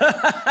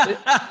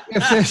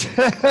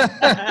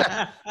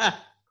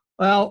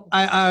 Well,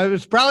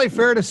 it's probably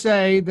fair to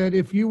say that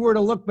if you were to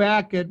look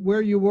back at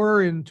where you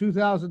were in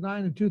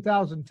 2009 and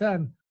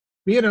 2010,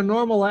 being a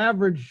normal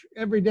average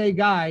everyday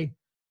guy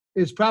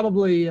is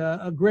probably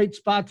a great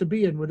spot to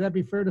be in. Would that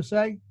be fair to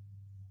say?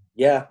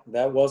 Yeah,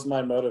 that was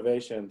my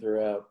motivation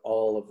throughout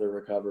all of the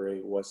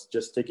recovery, was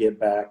just to get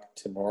back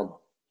to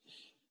normal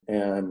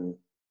and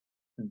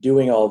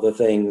doing all the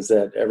things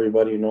that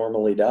everybody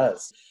normally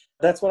does.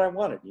 That's what I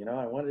wanted.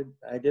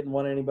 I didn't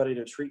want anybody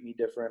to treat me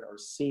different or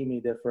see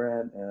me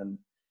different. And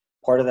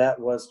part of that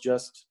was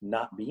just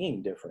not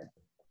being different.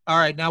 All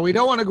right. Now, we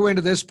don't want to go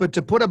into this, but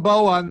to put a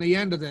bow on the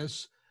end of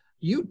this,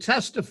 you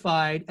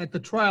testified at the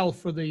trial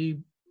for the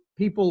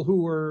people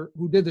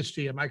who did this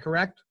to you. Am I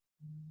correct?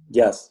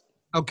 Yes.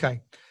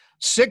 Okay.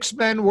 6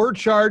 men were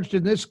charged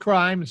in this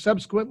crime and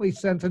subsequently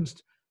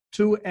sentenced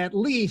to at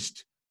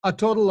least a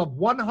total of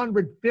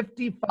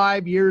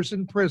 155 years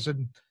in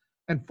prison,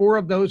 and 4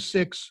 of those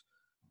 6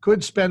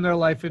 could spend their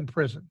life in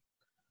prison.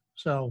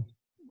 So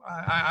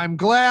I'm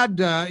glad,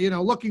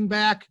 looking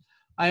back,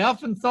 I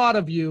often thought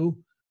of you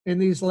in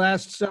these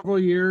last several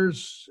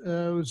years.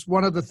 It was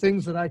one of the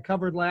things that I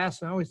covered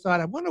last, and I always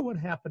thought, I wonder what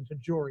happened to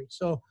Jory.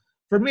 So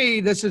for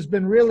me, this has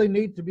been really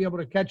neat to be able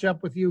to catch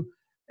up with you.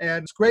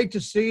 And it's great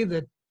to see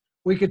that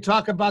we could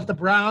talk about the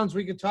Browns,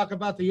 we could talk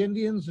about the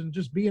Indians and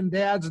just being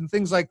dads and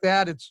things like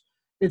that. It's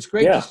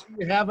great to see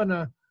you having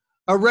a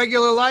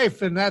regular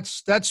life, and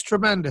that's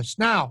tremendous.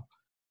 Now,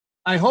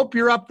 I hope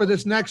you're up for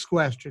this next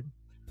question.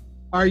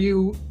 Are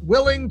you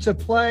willing to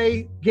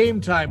play Game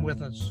Time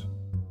with us?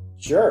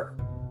 Sure.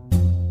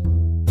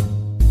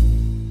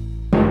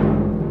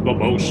 The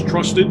most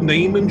trusted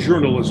name in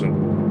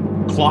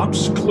journalism,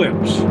 Klopp's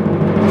Clips.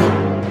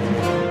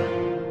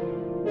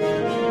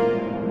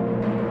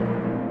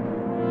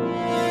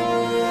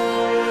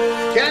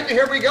 Ken,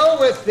 here we go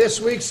with this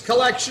week's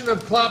collection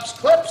of Klopp's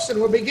Clips, and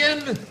we'll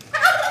begin.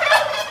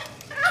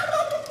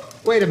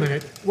 Wait a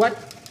minute.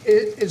 What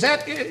is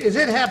that? Is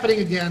it happening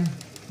again?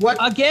 What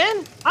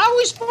again? How are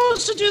we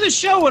supposed to do the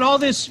show with all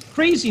this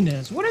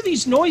craziness? What are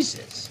these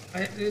noises?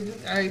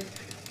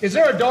 Is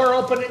there a door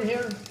open in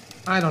here?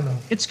 I don't know.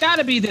 It's got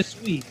to be this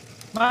week.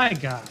 My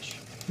gosh.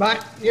 My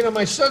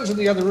son's in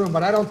the other room,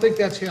 but I don't think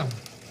that's him.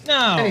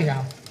 No.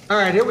 Anyhow, all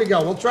right, here we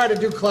go. We'll try to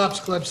do Klopp's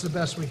Clips the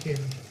best we can.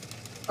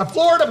 A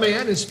Florida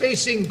man is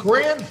facing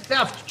grand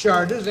theft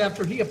charges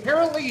after he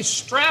apparently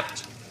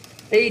strapped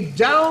a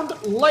downed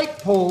light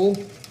pole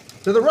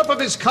to the roof of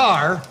his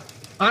car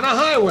on a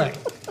highway.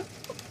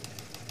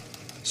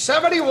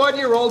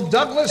 71-year-old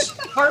Douglas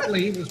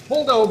Hartley was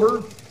pulled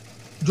over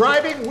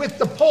driving with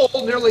the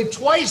pole nearly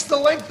twice the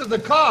length of the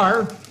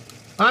car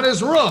on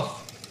his roof.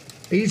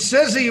 He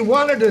says he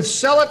wanted to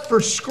sell it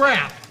for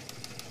scrap.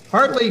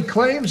 Hartley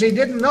claims he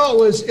didn't know it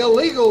was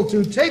illegal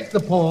to take the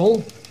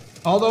poll,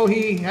 although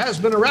he has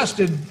been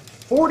arrested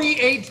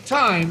 48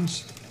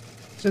 times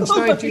since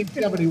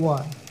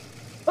 1971.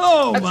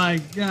 Oh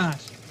my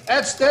gosh.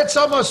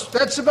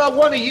 That's about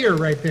one a year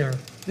right there.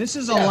 This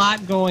is a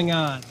lot going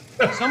on.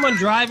 Someone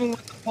driving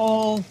with the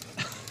pole.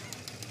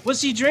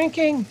 Was he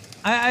drinking?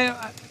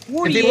 48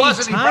 If he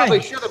wasn't, times. he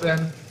probably should have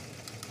been.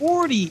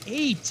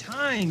 48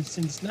 times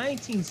since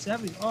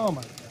 1970. Oh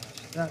my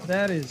gosh.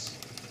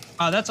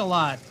 That's a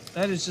lot.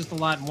 That is just a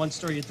lot in one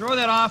story. You throw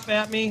that off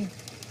at me,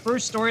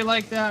 first story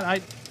like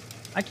that,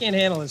 I can't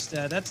handle this,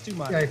 Dad. That's too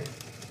much. Okay.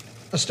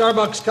 A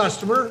Starbucks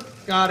customer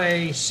got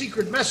a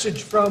secret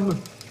message from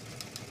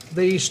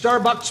the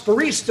Starbucks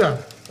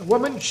barista. The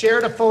woman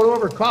shared a photo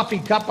of her coffee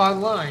cup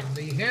online.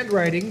 The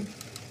handwriting,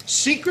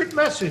 secret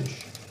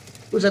message,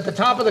 was at the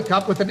top of the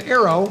cup with an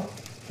arrow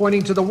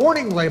pointing to the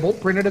warning label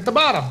printed at the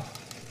bottom.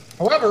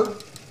 However,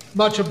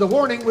 much of the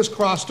warning was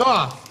crossed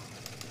off.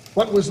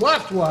 What was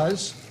left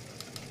was,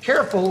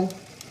 careful,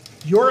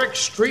 you're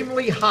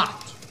extremely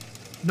hot.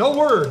 No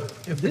word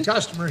if the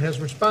customer has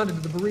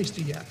responded to the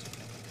barista yet.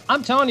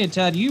 I'm telling you,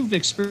 Ted, you've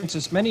experienced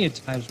this many a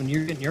times when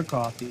you're getting your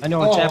coffee. I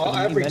know it's happened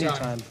to me many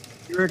times.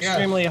 You're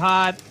extremely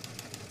hot.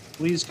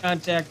 Please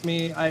contact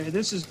me.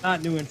 This is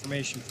not new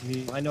information for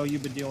me. I know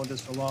you've been dealing with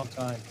this for a long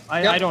time.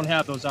 I don't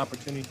have those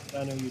opportunities.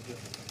 I know you do.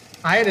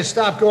 I had to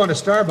stop going to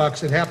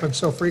Starbucks. It happens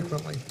so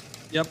frequently.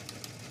 Yep.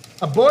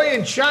 A boy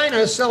in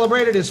China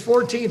celebrated his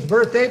 14th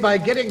birthday by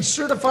getting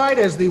certified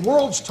as the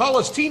world's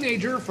tallest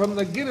teenager from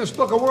the Guinness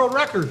Book of World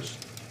Records.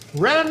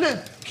 Ren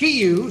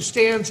Qiu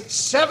stands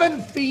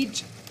 7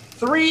 feet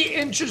 3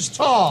 inches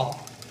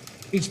tall.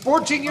 He's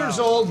 14 years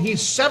old.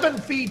 He's 7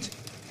 feet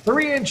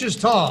 3 inches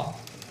tall.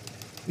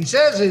 He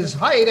says his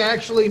height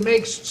actually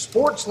makes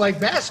sports like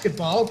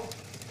basketball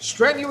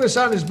strenuous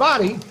on his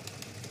body,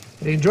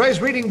 but he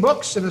enjoys reading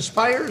books and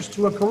aspires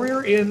to a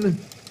career in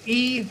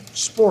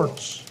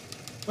e-sports.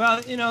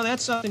 Well,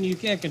 that's something you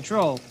can't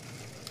control.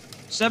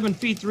 7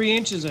 feet 3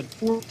 inches at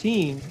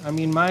 14. I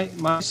mean,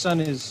 my son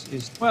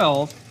is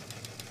 12,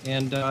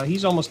 and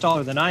he's almost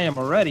taller than I am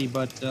already.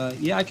 But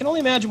I can only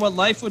imagine what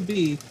life would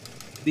be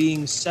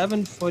being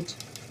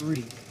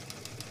 7'3".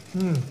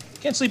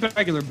 Can't sleep in a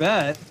regular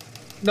bed.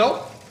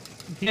 Nope.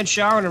 You can't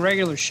shower in a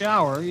regular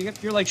shower.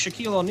 You're like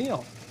Shaquille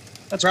O'Neal.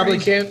 That's probably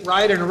crazy. Can't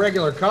ride in a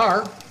regular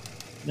car.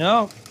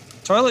 No,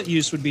 toilet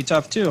use would be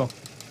tough too.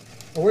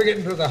 Well, we're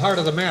getting to the heart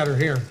of the matter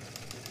here.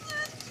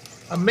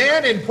 A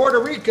man in Puerto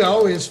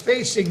Rico is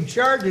facing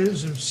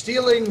charges of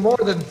stealing more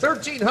than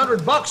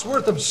 $1,300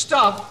 worth of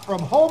stuff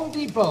from Home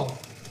Depot.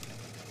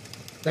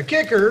 The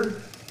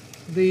kicker,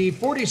 the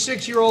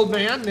 46-year-old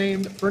man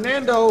named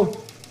Fernando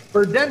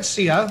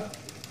Verdencia,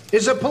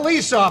 is a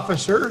police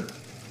officer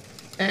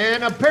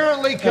and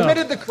apparently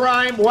committed the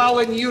crime while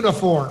in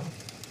uniform.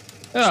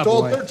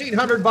 Stole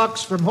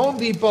 $1,300 from Home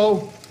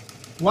Depot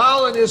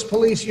while in his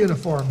police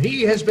uniform.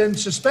 He has been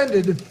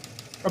suspended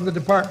from the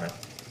department.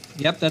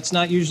 Yep, that's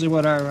not usually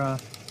what our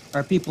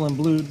people in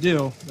blue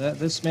do.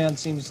 This man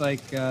seems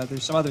like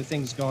there's some other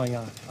things going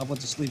on. I'll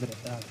just leave it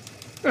at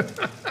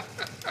that.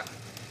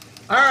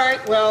 All right,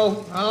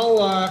 well,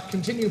 I'll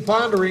continue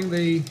pondering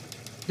the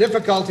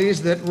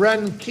difficulties that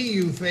Ren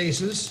Qiu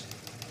faces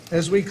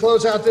as we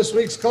close out this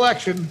week's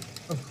collection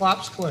of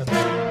Klopp's Clips.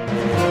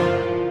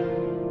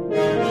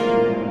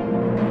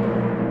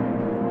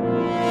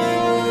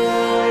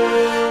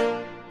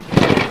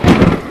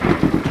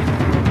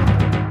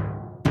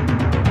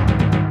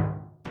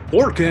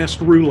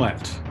 Forecast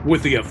Roulette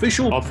with the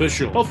official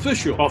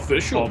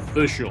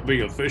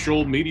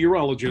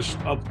meteorologist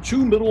of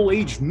two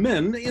middle-aged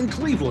men in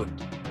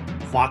Cleveland,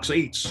 Fox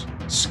 8's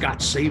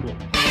Scott Sable.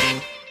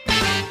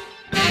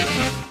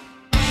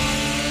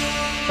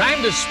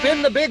 Time to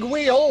spin the big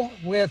wheel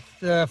with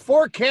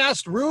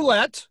Forecast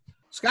Roulette.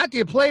 Scott, do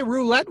you play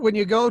roulette when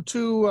you go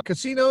to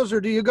casinos, or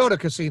do you go to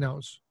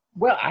casinos?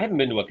 Well, I haven't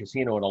been to a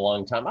casino in a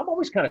long time. I'm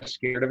always kind of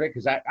scared of it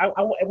because I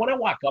when I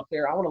walk up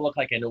there, I want to look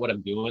like I know what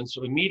I'm doing.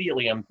 So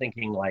immediately I'm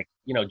thinking like,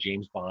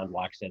 James Bond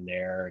walks in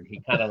there and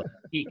he kind of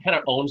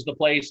owns the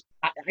place.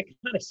 I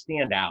kind of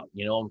stand out,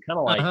 I'm kind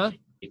of like I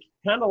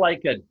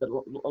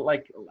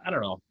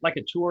don't know, like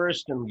a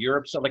tourist in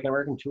Europe, so like an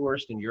American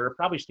tourist in Europe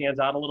probably stands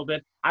out a little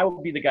bit. I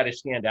would be the guy to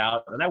stand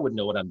out, and I wouldn't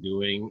know what I'm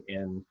doing.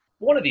 And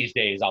one of these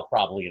days, I'll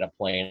probably get a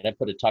plane. I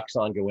put a tux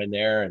on, go in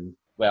there, and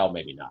well,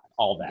 maybe not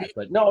all that,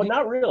 but no,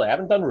 not really. I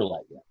haven't done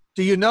roulette yet.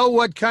 Do you know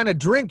what kind of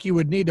drink you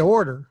would need to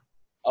order?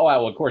 Oh, I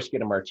will of course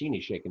get a martini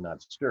shaken,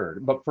 not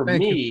stirred. But for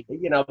me,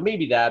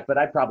 maybe that. But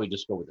I'd probably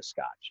just go with a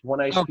scotch. One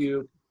ice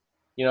cube.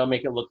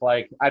 Make it look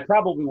like I'd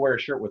probably wear a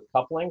shirt with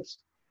cufflinks.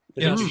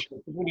 Yeah.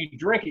 When you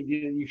drink it,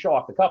 you show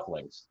off the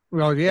cufflinks.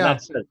 Well, yeah.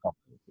 At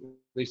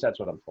least that's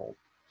what I'm told.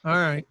 All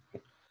right.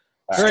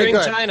 String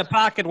tie and a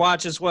pocket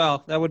watch as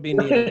well. That would be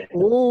neat.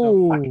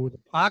 Ooh, the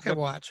pocket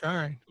watch. All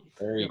right.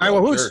 There you go. All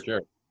right, well,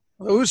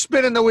 who's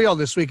spinning the wheel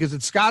this week? Is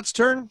it Scott's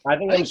turn? I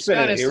think I'm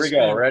spinning. Here we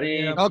go.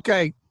 Ready? Yeah.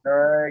 Okay. All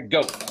right,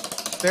 go.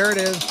 There it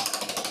is.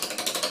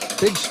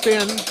 Big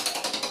spin.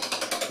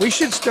 We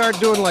should start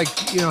doing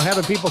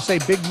having people say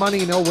big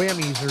money, no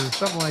whammies or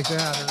something like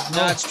that. Or,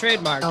 No, it's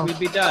trademarked. No. We'd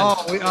be done.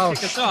 Kick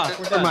us off.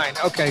 We're Never done. mind.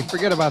 Okay,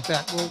 forget about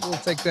that. We'll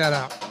take that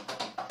out.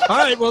 All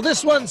right, well,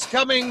 this one's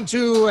coming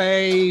to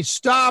a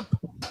stop.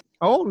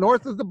 Oh,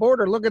 north of the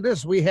border. Look at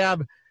this. We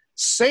have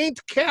St.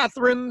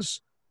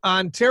 Catharines,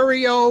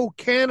 Ontario,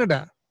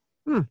 Canada.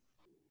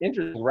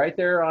 Interesting. Right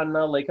there on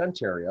Lake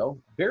Ontario.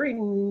 Very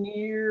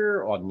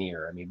near,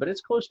 but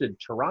it's close to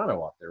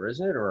Toronto up there,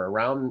 isn't it? Or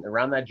around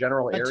that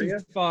general Not area?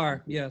 too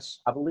far, yes.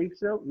 I believe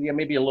so. Yeah,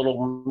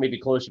 maybe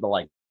closer to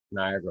like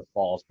Niagara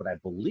Falls, but I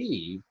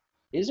believe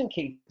isn't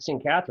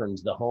St.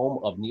 Catharines the home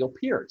of Neil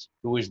Peart,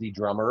 who is the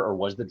drummer or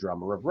was the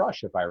drummer of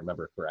Rush, if I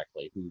remember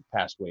correctly, who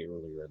passed away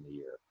earlier in the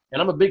year.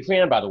 And I'm a big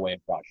fan, by the way,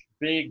 of Rush.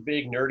 Big,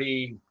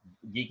 nerdy,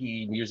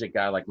 geeky music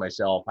guy like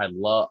myself. I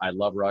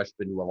love Rush.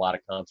 Been to a lot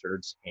of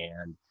concerts,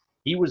 and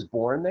he was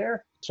born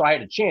there. So I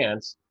had a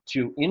chance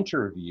to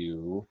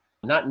interview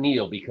not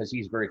Neil, because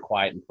he's very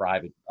quiet and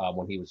private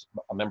when he was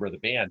a member of the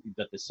band,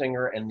 but the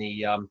singer and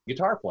the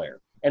guitar player.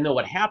 And then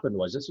what happened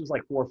was, this was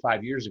like 4 or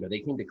 5 years ago, they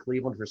came to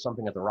Cleveland for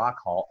something at the Rock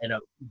Hall, and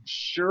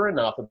sure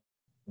enough, a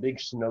big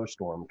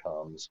snowstorm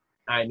comes.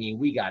 I mean,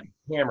 we got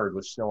hammered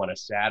with snow on a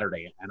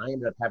Saturday, and I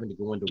ended up having to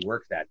go into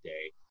work that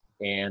day.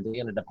 And they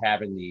ended up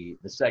having the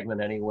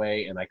segment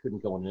anyway, and I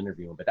couldn't go and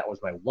interview him. But that was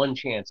my one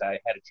chance. I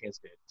had a chance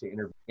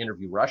to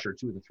interview Rush, or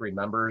 2 of the 3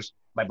 members.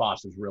 My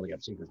boss was really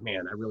upset. He goes,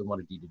 man, I really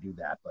wanted you to do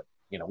that. But,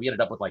 we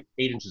ended up with like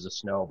 8 inches of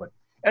snow. But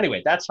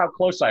anyway, that's how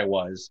close I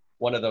was.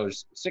 One of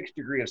those 6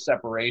 degree of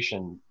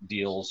separation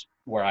deals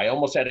where I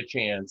almost had a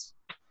chance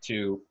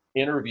to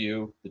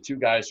interview the 2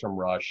 guys from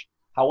Rush.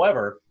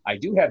 However, I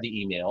do have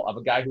the email of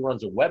a guy who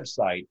runs a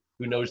website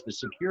who knows the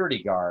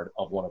security guard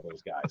of one of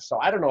those guys. So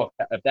I don't know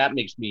if that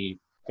makes me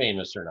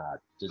famous or not.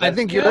 I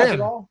think you're in.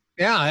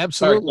 Yeah,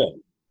 absolutely.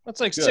 Right,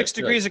 That's like 6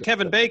 degrees of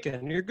Kevin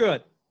Bacon. You're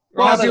good.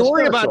 Well, if you're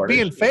worried about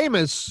being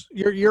famous,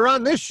 you're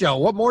on this show.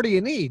 What more do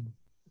you need?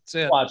 That's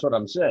it. Well, that's what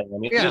I'm saying. I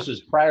mean, this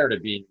is prior to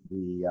being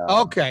the.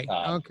 Okay,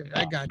 I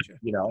got you.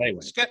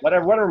 Anyway,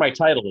 whatever my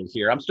title is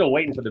here, I'm still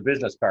waiting for the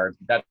business cards.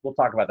 We'll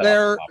talk about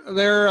that.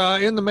 They're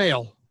in the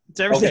mail. It's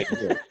everything.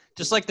 Okay,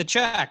 just like the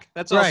check.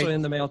 That's also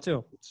in the mail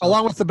too. So.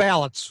 Along with the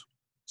ballots.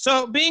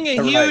 So being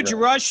a huge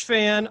Rush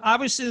fan,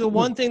 obviously the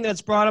one thing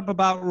that's brought up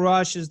about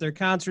Rush is their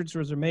concerts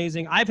was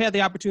amazing. I've had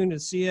the opportunity to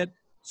see it.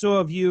 So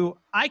have you.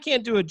 I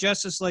can't do it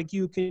justice like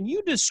you. Can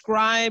you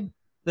describe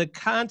the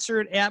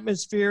concert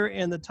atmosphere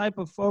and the type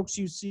of folks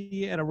you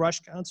see at a Rush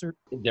concert?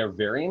 They're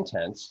very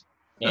intense,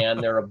 and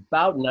they're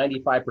about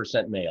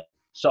 95% male.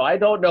 So I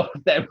don't know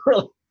if that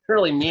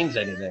really means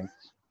anything.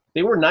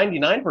 They were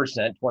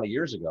 99% 20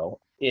 years ago.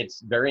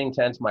 It's very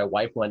intense. My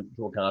wife went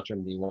to a concert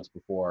with me once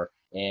before,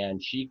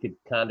 and she could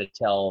kind of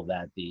tell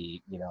that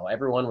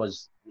everyone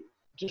was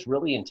just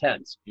really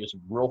intense, just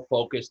real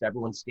focused.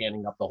 Everyone's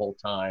standing up the whole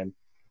time,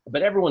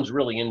 but everyone's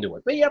really into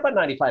it. But yeah, about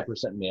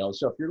 95% males.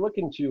 So if you're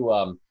looking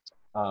to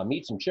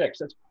meet some chicks,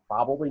 that's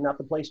probably not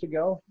the place to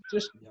go.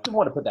 Just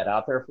want to put that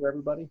out there for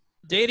everybody.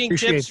 Dating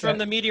tips from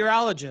the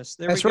meteorologist.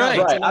 That's we go. right.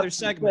 That's another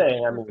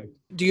segment.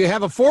 Do you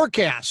have a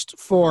forecast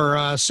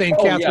for St.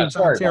 Catharines,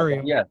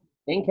 Ontario? Yeah,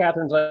 in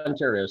Catharines,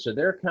 Ontario. So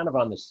they're kind of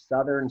on the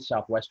southern,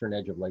 southwestern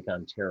edge of Lake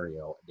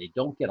Ontario. They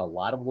don't get a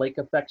lot of lake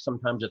effect.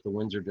 Sometimes if the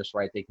winds are just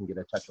right, they can get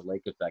a touch of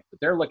lake effect. But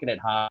they're looking at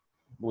high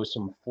with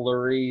some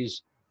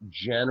flurries,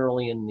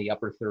 generally in the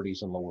upper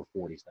 30s and lower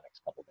 40s the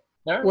next couple of days.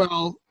 Right.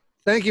 Well,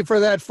 thank you for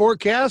that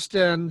forecast,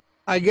 and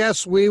I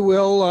guess we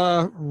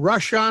will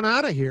rush on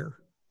out of here.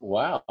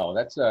 Wow,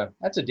 that's a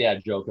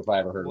dad joke if I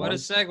ever heard one. What a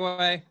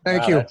segue.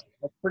 Thank you. That's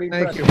pretty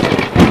impressive.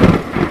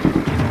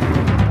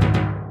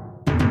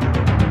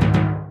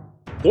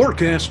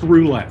 Forecast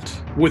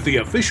Roulette with the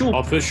official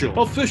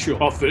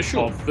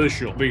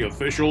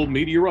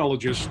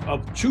meteorologist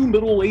of 2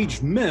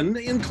 middle-aged men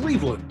in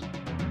Cleveland,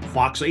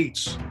 Fox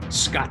 8's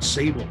Scott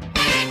Sable.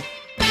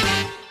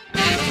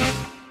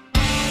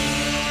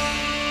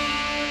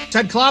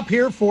 Ted Klopp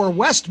here for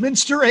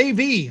Westminster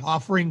AV,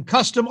 offering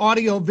custom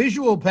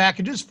audio-visual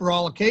packages for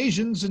all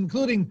occasions,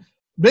 including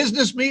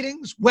business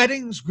meetings,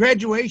 weddings,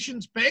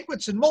 graduations,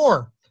 banquets, and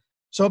more.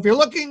 So if you're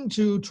looking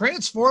to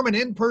transform an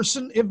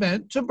in-person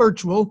event to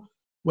virtual,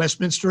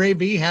 Westminster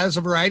AV has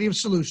a variety of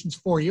solutions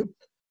for you.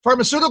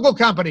 Pharmaceutical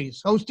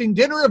companies hosting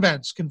dinner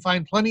events can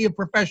find plenty of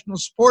professional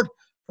support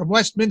from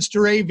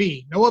Westminster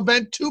AV. No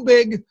event too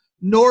big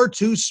nor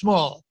too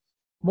small.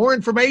 More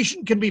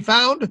information can be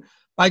found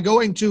by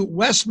going to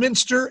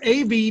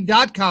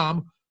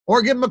westminsterav.com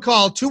or give them a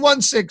call,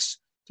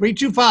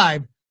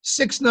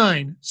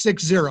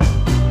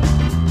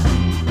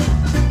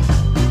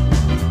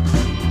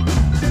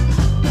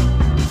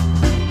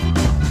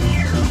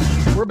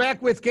 We're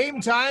back with Game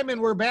Time,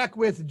 and we're back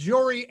with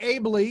Jory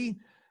Abley,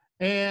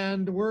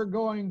 and we're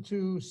going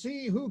to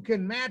see who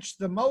can match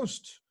the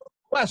most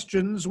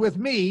questions with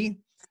me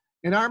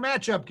in our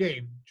matchup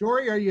game.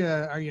 Jory, are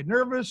you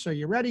nervous? Are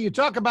you ready? You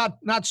talk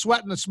about not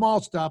sweating the small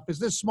stuff. Is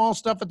this small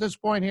stuff at this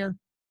point here?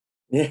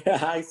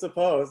 Yeah, I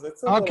suppose.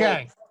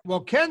 Okay.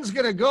 Well, Ken's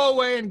going to go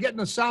away and get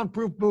in a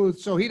soundproof booth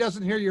so he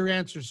doesn't hear your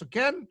answers. So,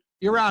 Ken,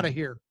 you're out of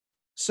here.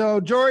 So,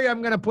 Jory,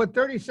 I'm going to put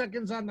 30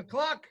 seconds on the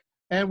clock,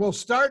 and we'll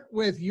start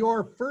with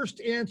your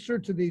first answer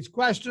to these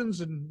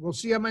questions, and we'll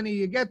see how many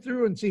you get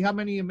through and see how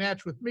many you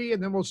match with me,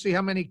 and then we'll see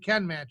how many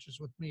Ken matches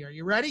with me. Are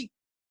you ready?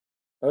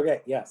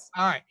 Okay, yes.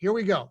 All right, here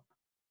we go.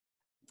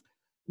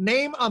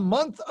 Name a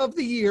month of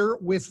the year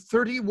with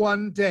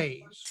 31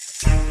 days.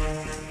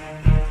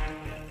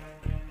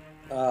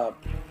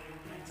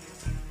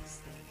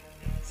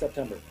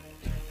 September.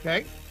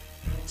 Okay.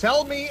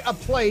 Tell me a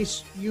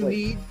place you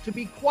need to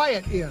be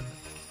quiet in.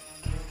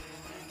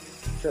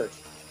 Church.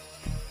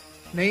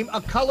 Name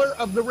a color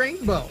of the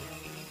rainbow.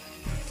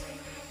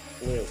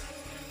 Blue.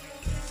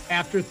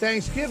 After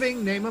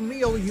Thanksgiving, name a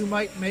meal you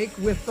might make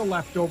with the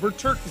leftover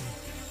turkey.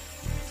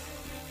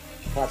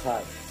 Pot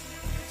pie.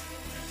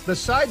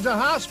 Besides a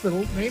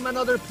hospital, name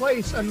another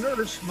place a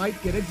nurse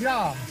might get a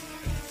job.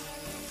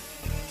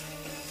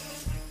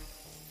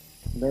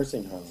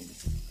 Nursing home.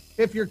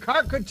 If your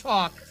car could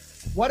talk,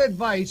 what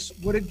advice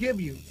would it give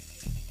you?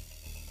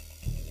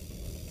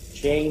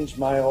 Change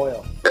my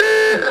oil.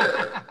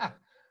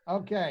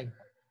 Okay.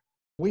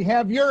 We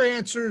have your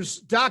answers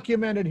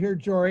documented here,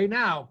 Jory.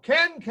 Now,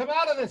 Ken, come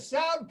out of the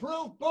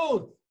soundproof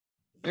booth.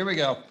 Here we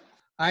go.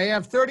 I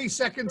have 30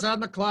 seconds on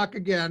the clock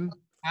again.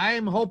 I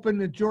am hoping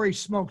that Jory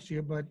smokes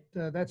you, but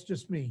that's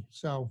just me.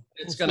 So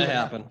It's going to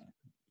happen.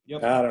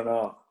 Yep. I don't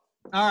know.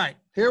 All right,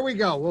 here we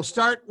go. We'll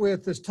start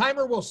with this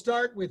timer. We'll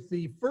start with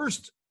the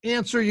first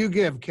answer you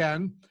give,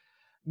 Ken.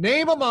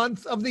 Name a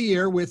month of the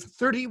year with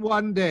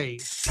 31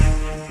 days.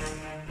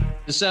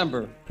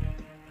 December.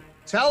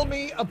 Tell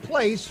me a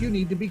place you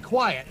need to be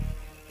quiet.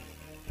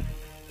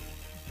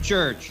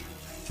 Church.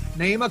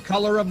 Name a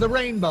color of the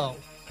rainbow.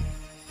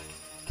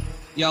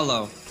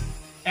 Yellow.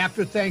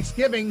 After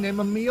Thanksgiving, name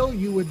a meal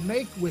you would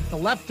make with the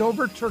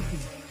leftover turkey.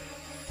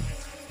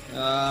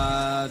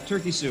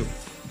 Turkey soup.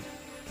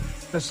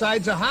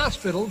 Besides a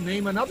hospital,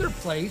 name another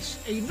place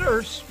a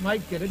nurse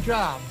might get a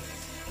job.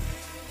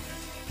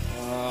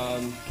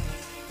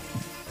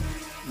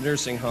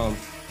 Nursing home.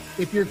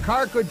 If your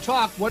car could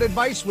talk, what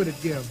advice would it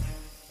give?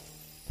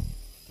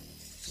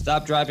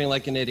 Stop driving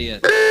like an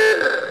idiot.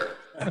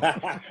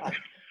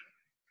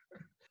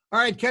 All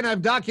right, Ken,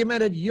 I've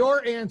documented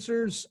your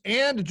answers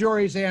and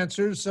Jory's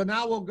answers. So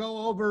now we'll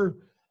go over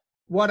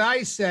what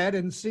I said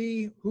and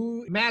see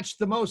who matched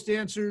the most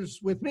answers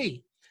with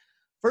me.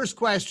 First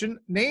question,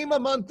 name a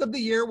month of the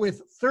year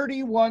with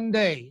 31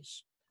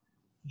 days.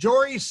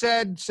 Jory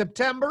said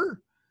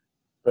September.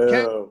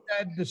 Ken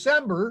said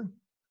December.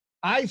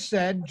 I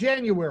said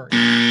January.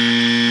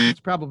 It's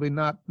probably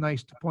not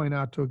nice to point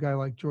out to a guy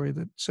like Jory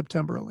that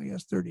September only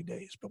has 30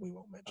 days, but we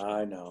won't mention it.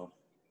 I know.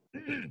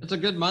 It's a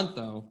good month,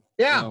 though.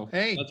 Yeah, So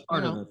hey, that's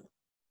part of it.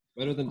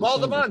 Better than all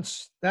the December.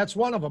 months. That's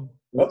one of them.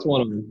 That's one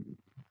of them.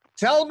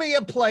 Tell me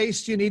a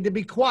place you need to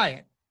be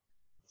quiet.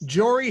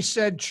 Jory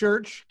said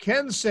church.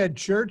 Ken said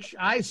church.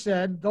 I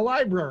said the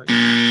library.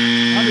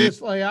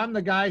 Obviously, I'm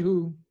the guy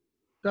who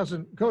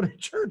doesn't go to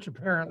church,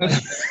 apparently.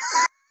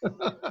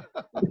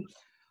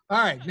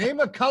 All right, name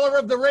a color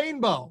of the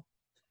rainbow.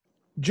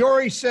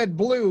 Jory said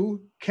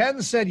blue.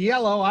 Ken said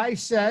yellow. I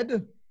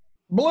said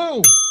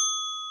blue.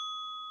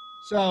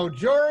 So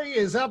Jory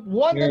is up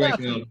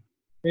 1-0.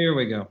 Here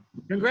we go.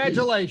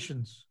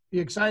 Congratulations.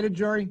 You excited,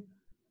 Jory?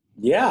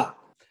 Yeah.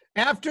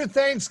 After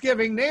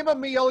Thanksgiving, name a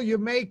meal you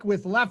make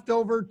with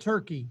leftover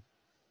turkey.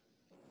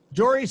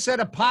 Jory said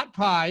a pot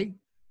pie.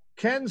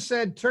 Ken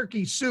said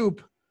turkey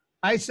soup.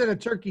 I said a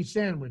turkey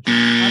sandwich.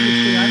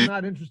 Obviously, I'm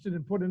not interested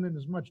in putting in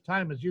as much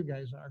time as you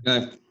guys are.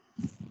 Okay.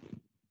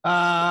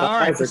 All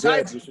right.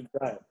 Besides, you should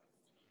try it.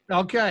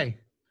 Okay.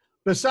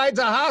 Besides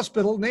a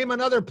hospital, name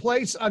another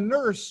place a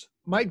nurse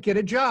might get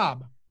a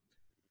job.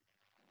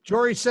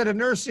 Jory said a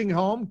nursing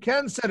home.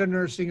 Ken said a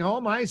nursing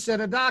home. I said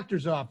a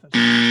doctor's office.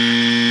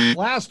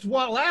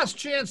 Last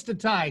chance to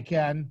tie,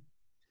 Ken.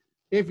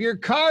 If your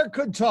car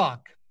could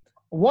talk,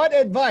 what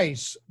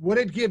advice would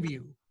it give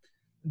you?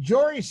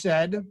 Jory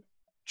said,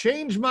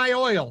 change my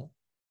oil.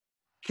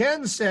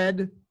 Ken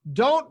said,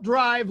 don't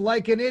drive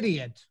like an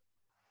idiot.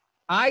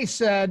 I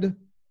said,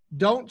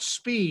 don't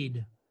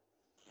speed.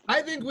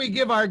 I think we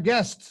give our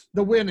guest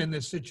the win in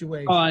this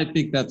situation. Oh, I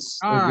think that's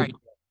all right.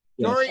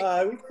 Jory,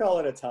 we call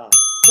it a tie.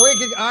 all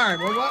right.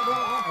 Well, what,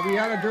 are we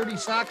out of dirty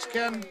socks,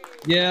 Ken?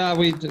 Yeah,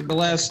 the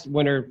last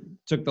winner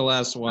took the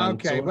last one.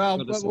 Okay, so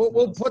well,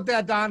 we'll put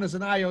that down as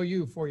an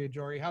IOU for you,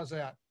 Jory. How's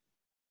that?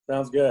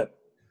 Sounds good.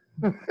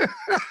 Let's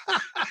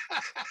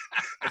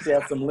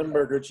have some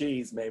Limburger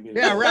cheese, maybe.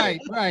 Yeah,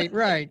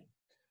 right.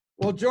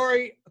 Well,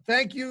 Jory,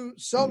 thank you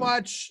so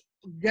much.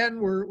 Again,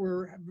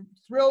 we're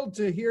thrilled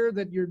to hear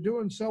that you're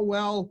doing so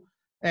well,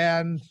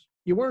 and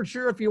you weren't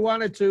sure if you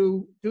wanted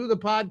to do the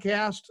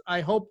podcast.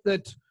 I hope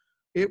that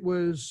it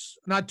was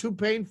not too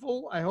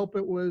painful. I hope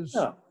it was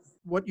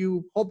what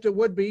you hoped it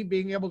would be,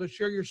 being able to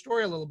share your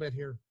story a little bit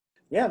here.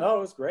 Yeah, no, it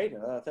was great.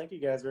 Thank you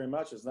guys very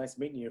much. It was nice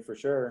meeting you for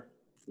sure.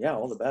 Yeah,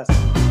 all the best.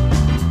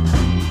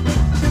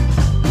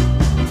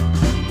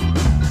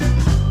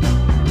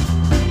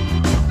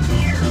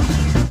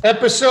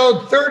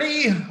 Episode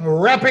 30,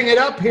 wrapping it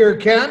up here,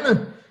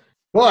 Ken.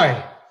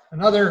 Boy,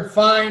 another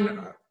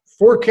fine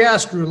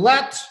forecast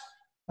roulette,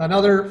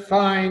 another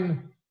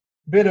fine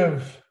bit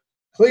of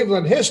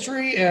Cleveland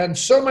history, and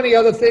so many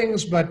other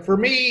things. But for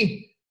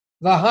me,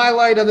 the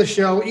highlight of the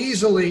show,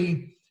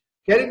 easily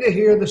getting to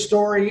hear the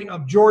story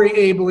of Jory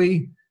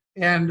Abley.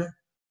 And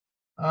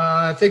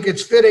I think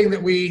it's fitting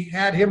that we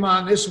had him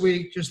on this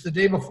week, just the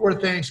day before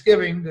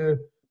Thanksgiving, to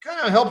kind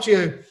of help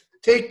you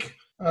take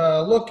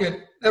a look at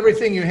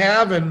everything you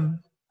have and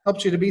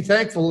helps you to be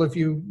thankful if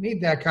you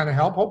need that kind of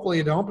help. Hopefully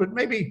you don't, but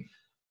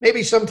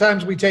maybe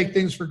sometimes we take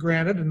things for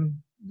granted, and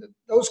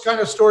those kind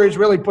of stories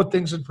really put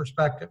things in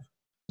perspective.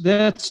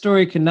 That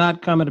story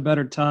cannot come at a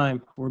better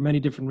time for many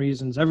different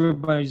reasons.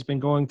 Everybody's been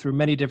going through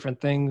many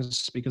different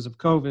things because of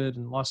COVID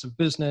and loss of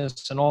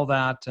business and all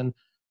that. And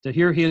to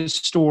hear his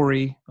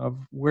story of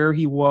where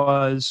he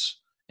was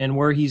and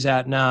where he's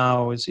at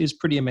now is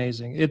pretty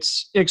amazing.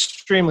 It's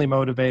extremely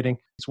motivating.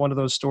 It's one of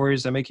those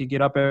stories that make you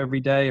get up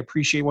every day,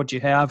 appreciate what you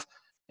have,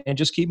 and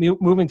just keep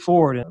moving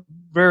forward. And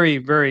very,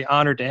 very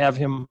honored to have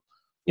him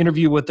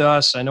interview with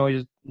us. I know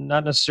he's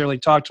not necessarily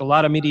talked to a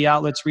lot of media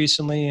outlets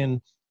recently,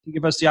 and to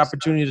give us the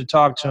opportunity to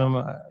talk to him,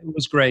 it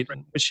was great.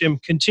 And wish him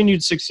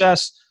continued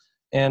success,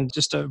 and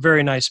just a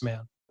very nice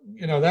man.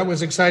 You know, that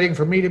was exciting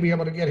for me to be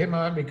able to get him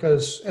on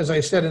because, as I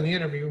said in the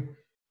interview,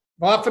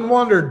 I've often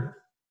wondered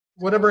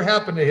whatever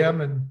happened to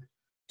him, and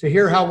to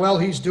hear how well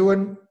he's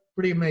doing,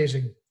 pretty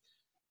amazing.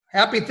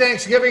 Happy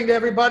Thanksgiving to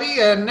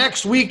everybody. And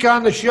next week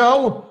on the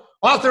show,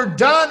 author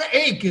Don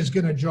Ake is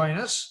going to join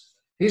us.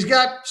 He's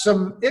got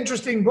some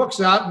interesting books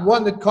out,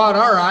 one that caught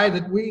our eye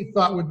that we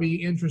thought would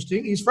be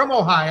interesting. He's from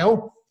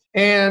Ohio,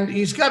 and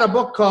he's got a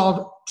book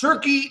called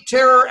Turkey,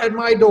 Terror at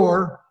My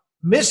Door,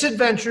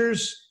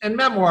 Misadventures and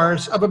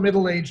Memoirs of a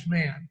Middle-Aged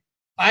Man.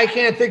 I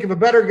can't think of a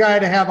better guy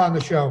to have on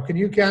the show. Can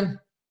you, Ken?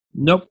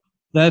 Nope.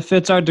 That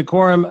fits our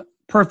decorum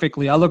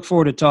perfectly. I look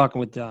forward to talking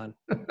with Don.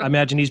 I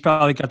imagine he's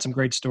probably got some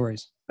great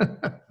stories. All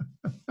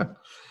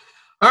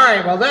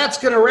right, well, that's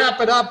going to wrap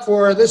it up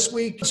for this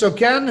week. So,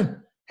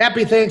 Ken,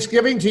 happy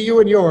Thanksgiving to you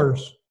and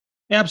yours.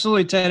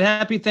 Absolutely, Ted.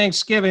 Happy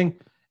Thanksgiving.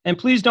 And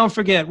please don't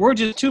forget, we're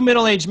just two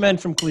middle-aged men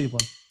from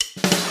Cleveland.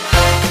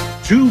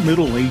 Two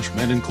Middle-Aged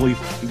Men in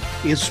Cleveland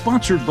is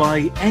sponsored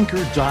by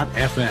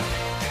Anchor.fm.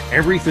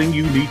 Everything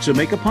you need to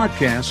make a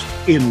podcast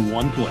in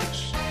one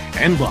place.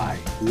 And by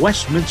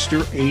Westminster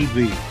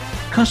AV,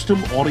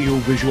 custom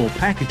audio-visual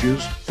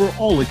packages for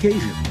all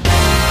occasions.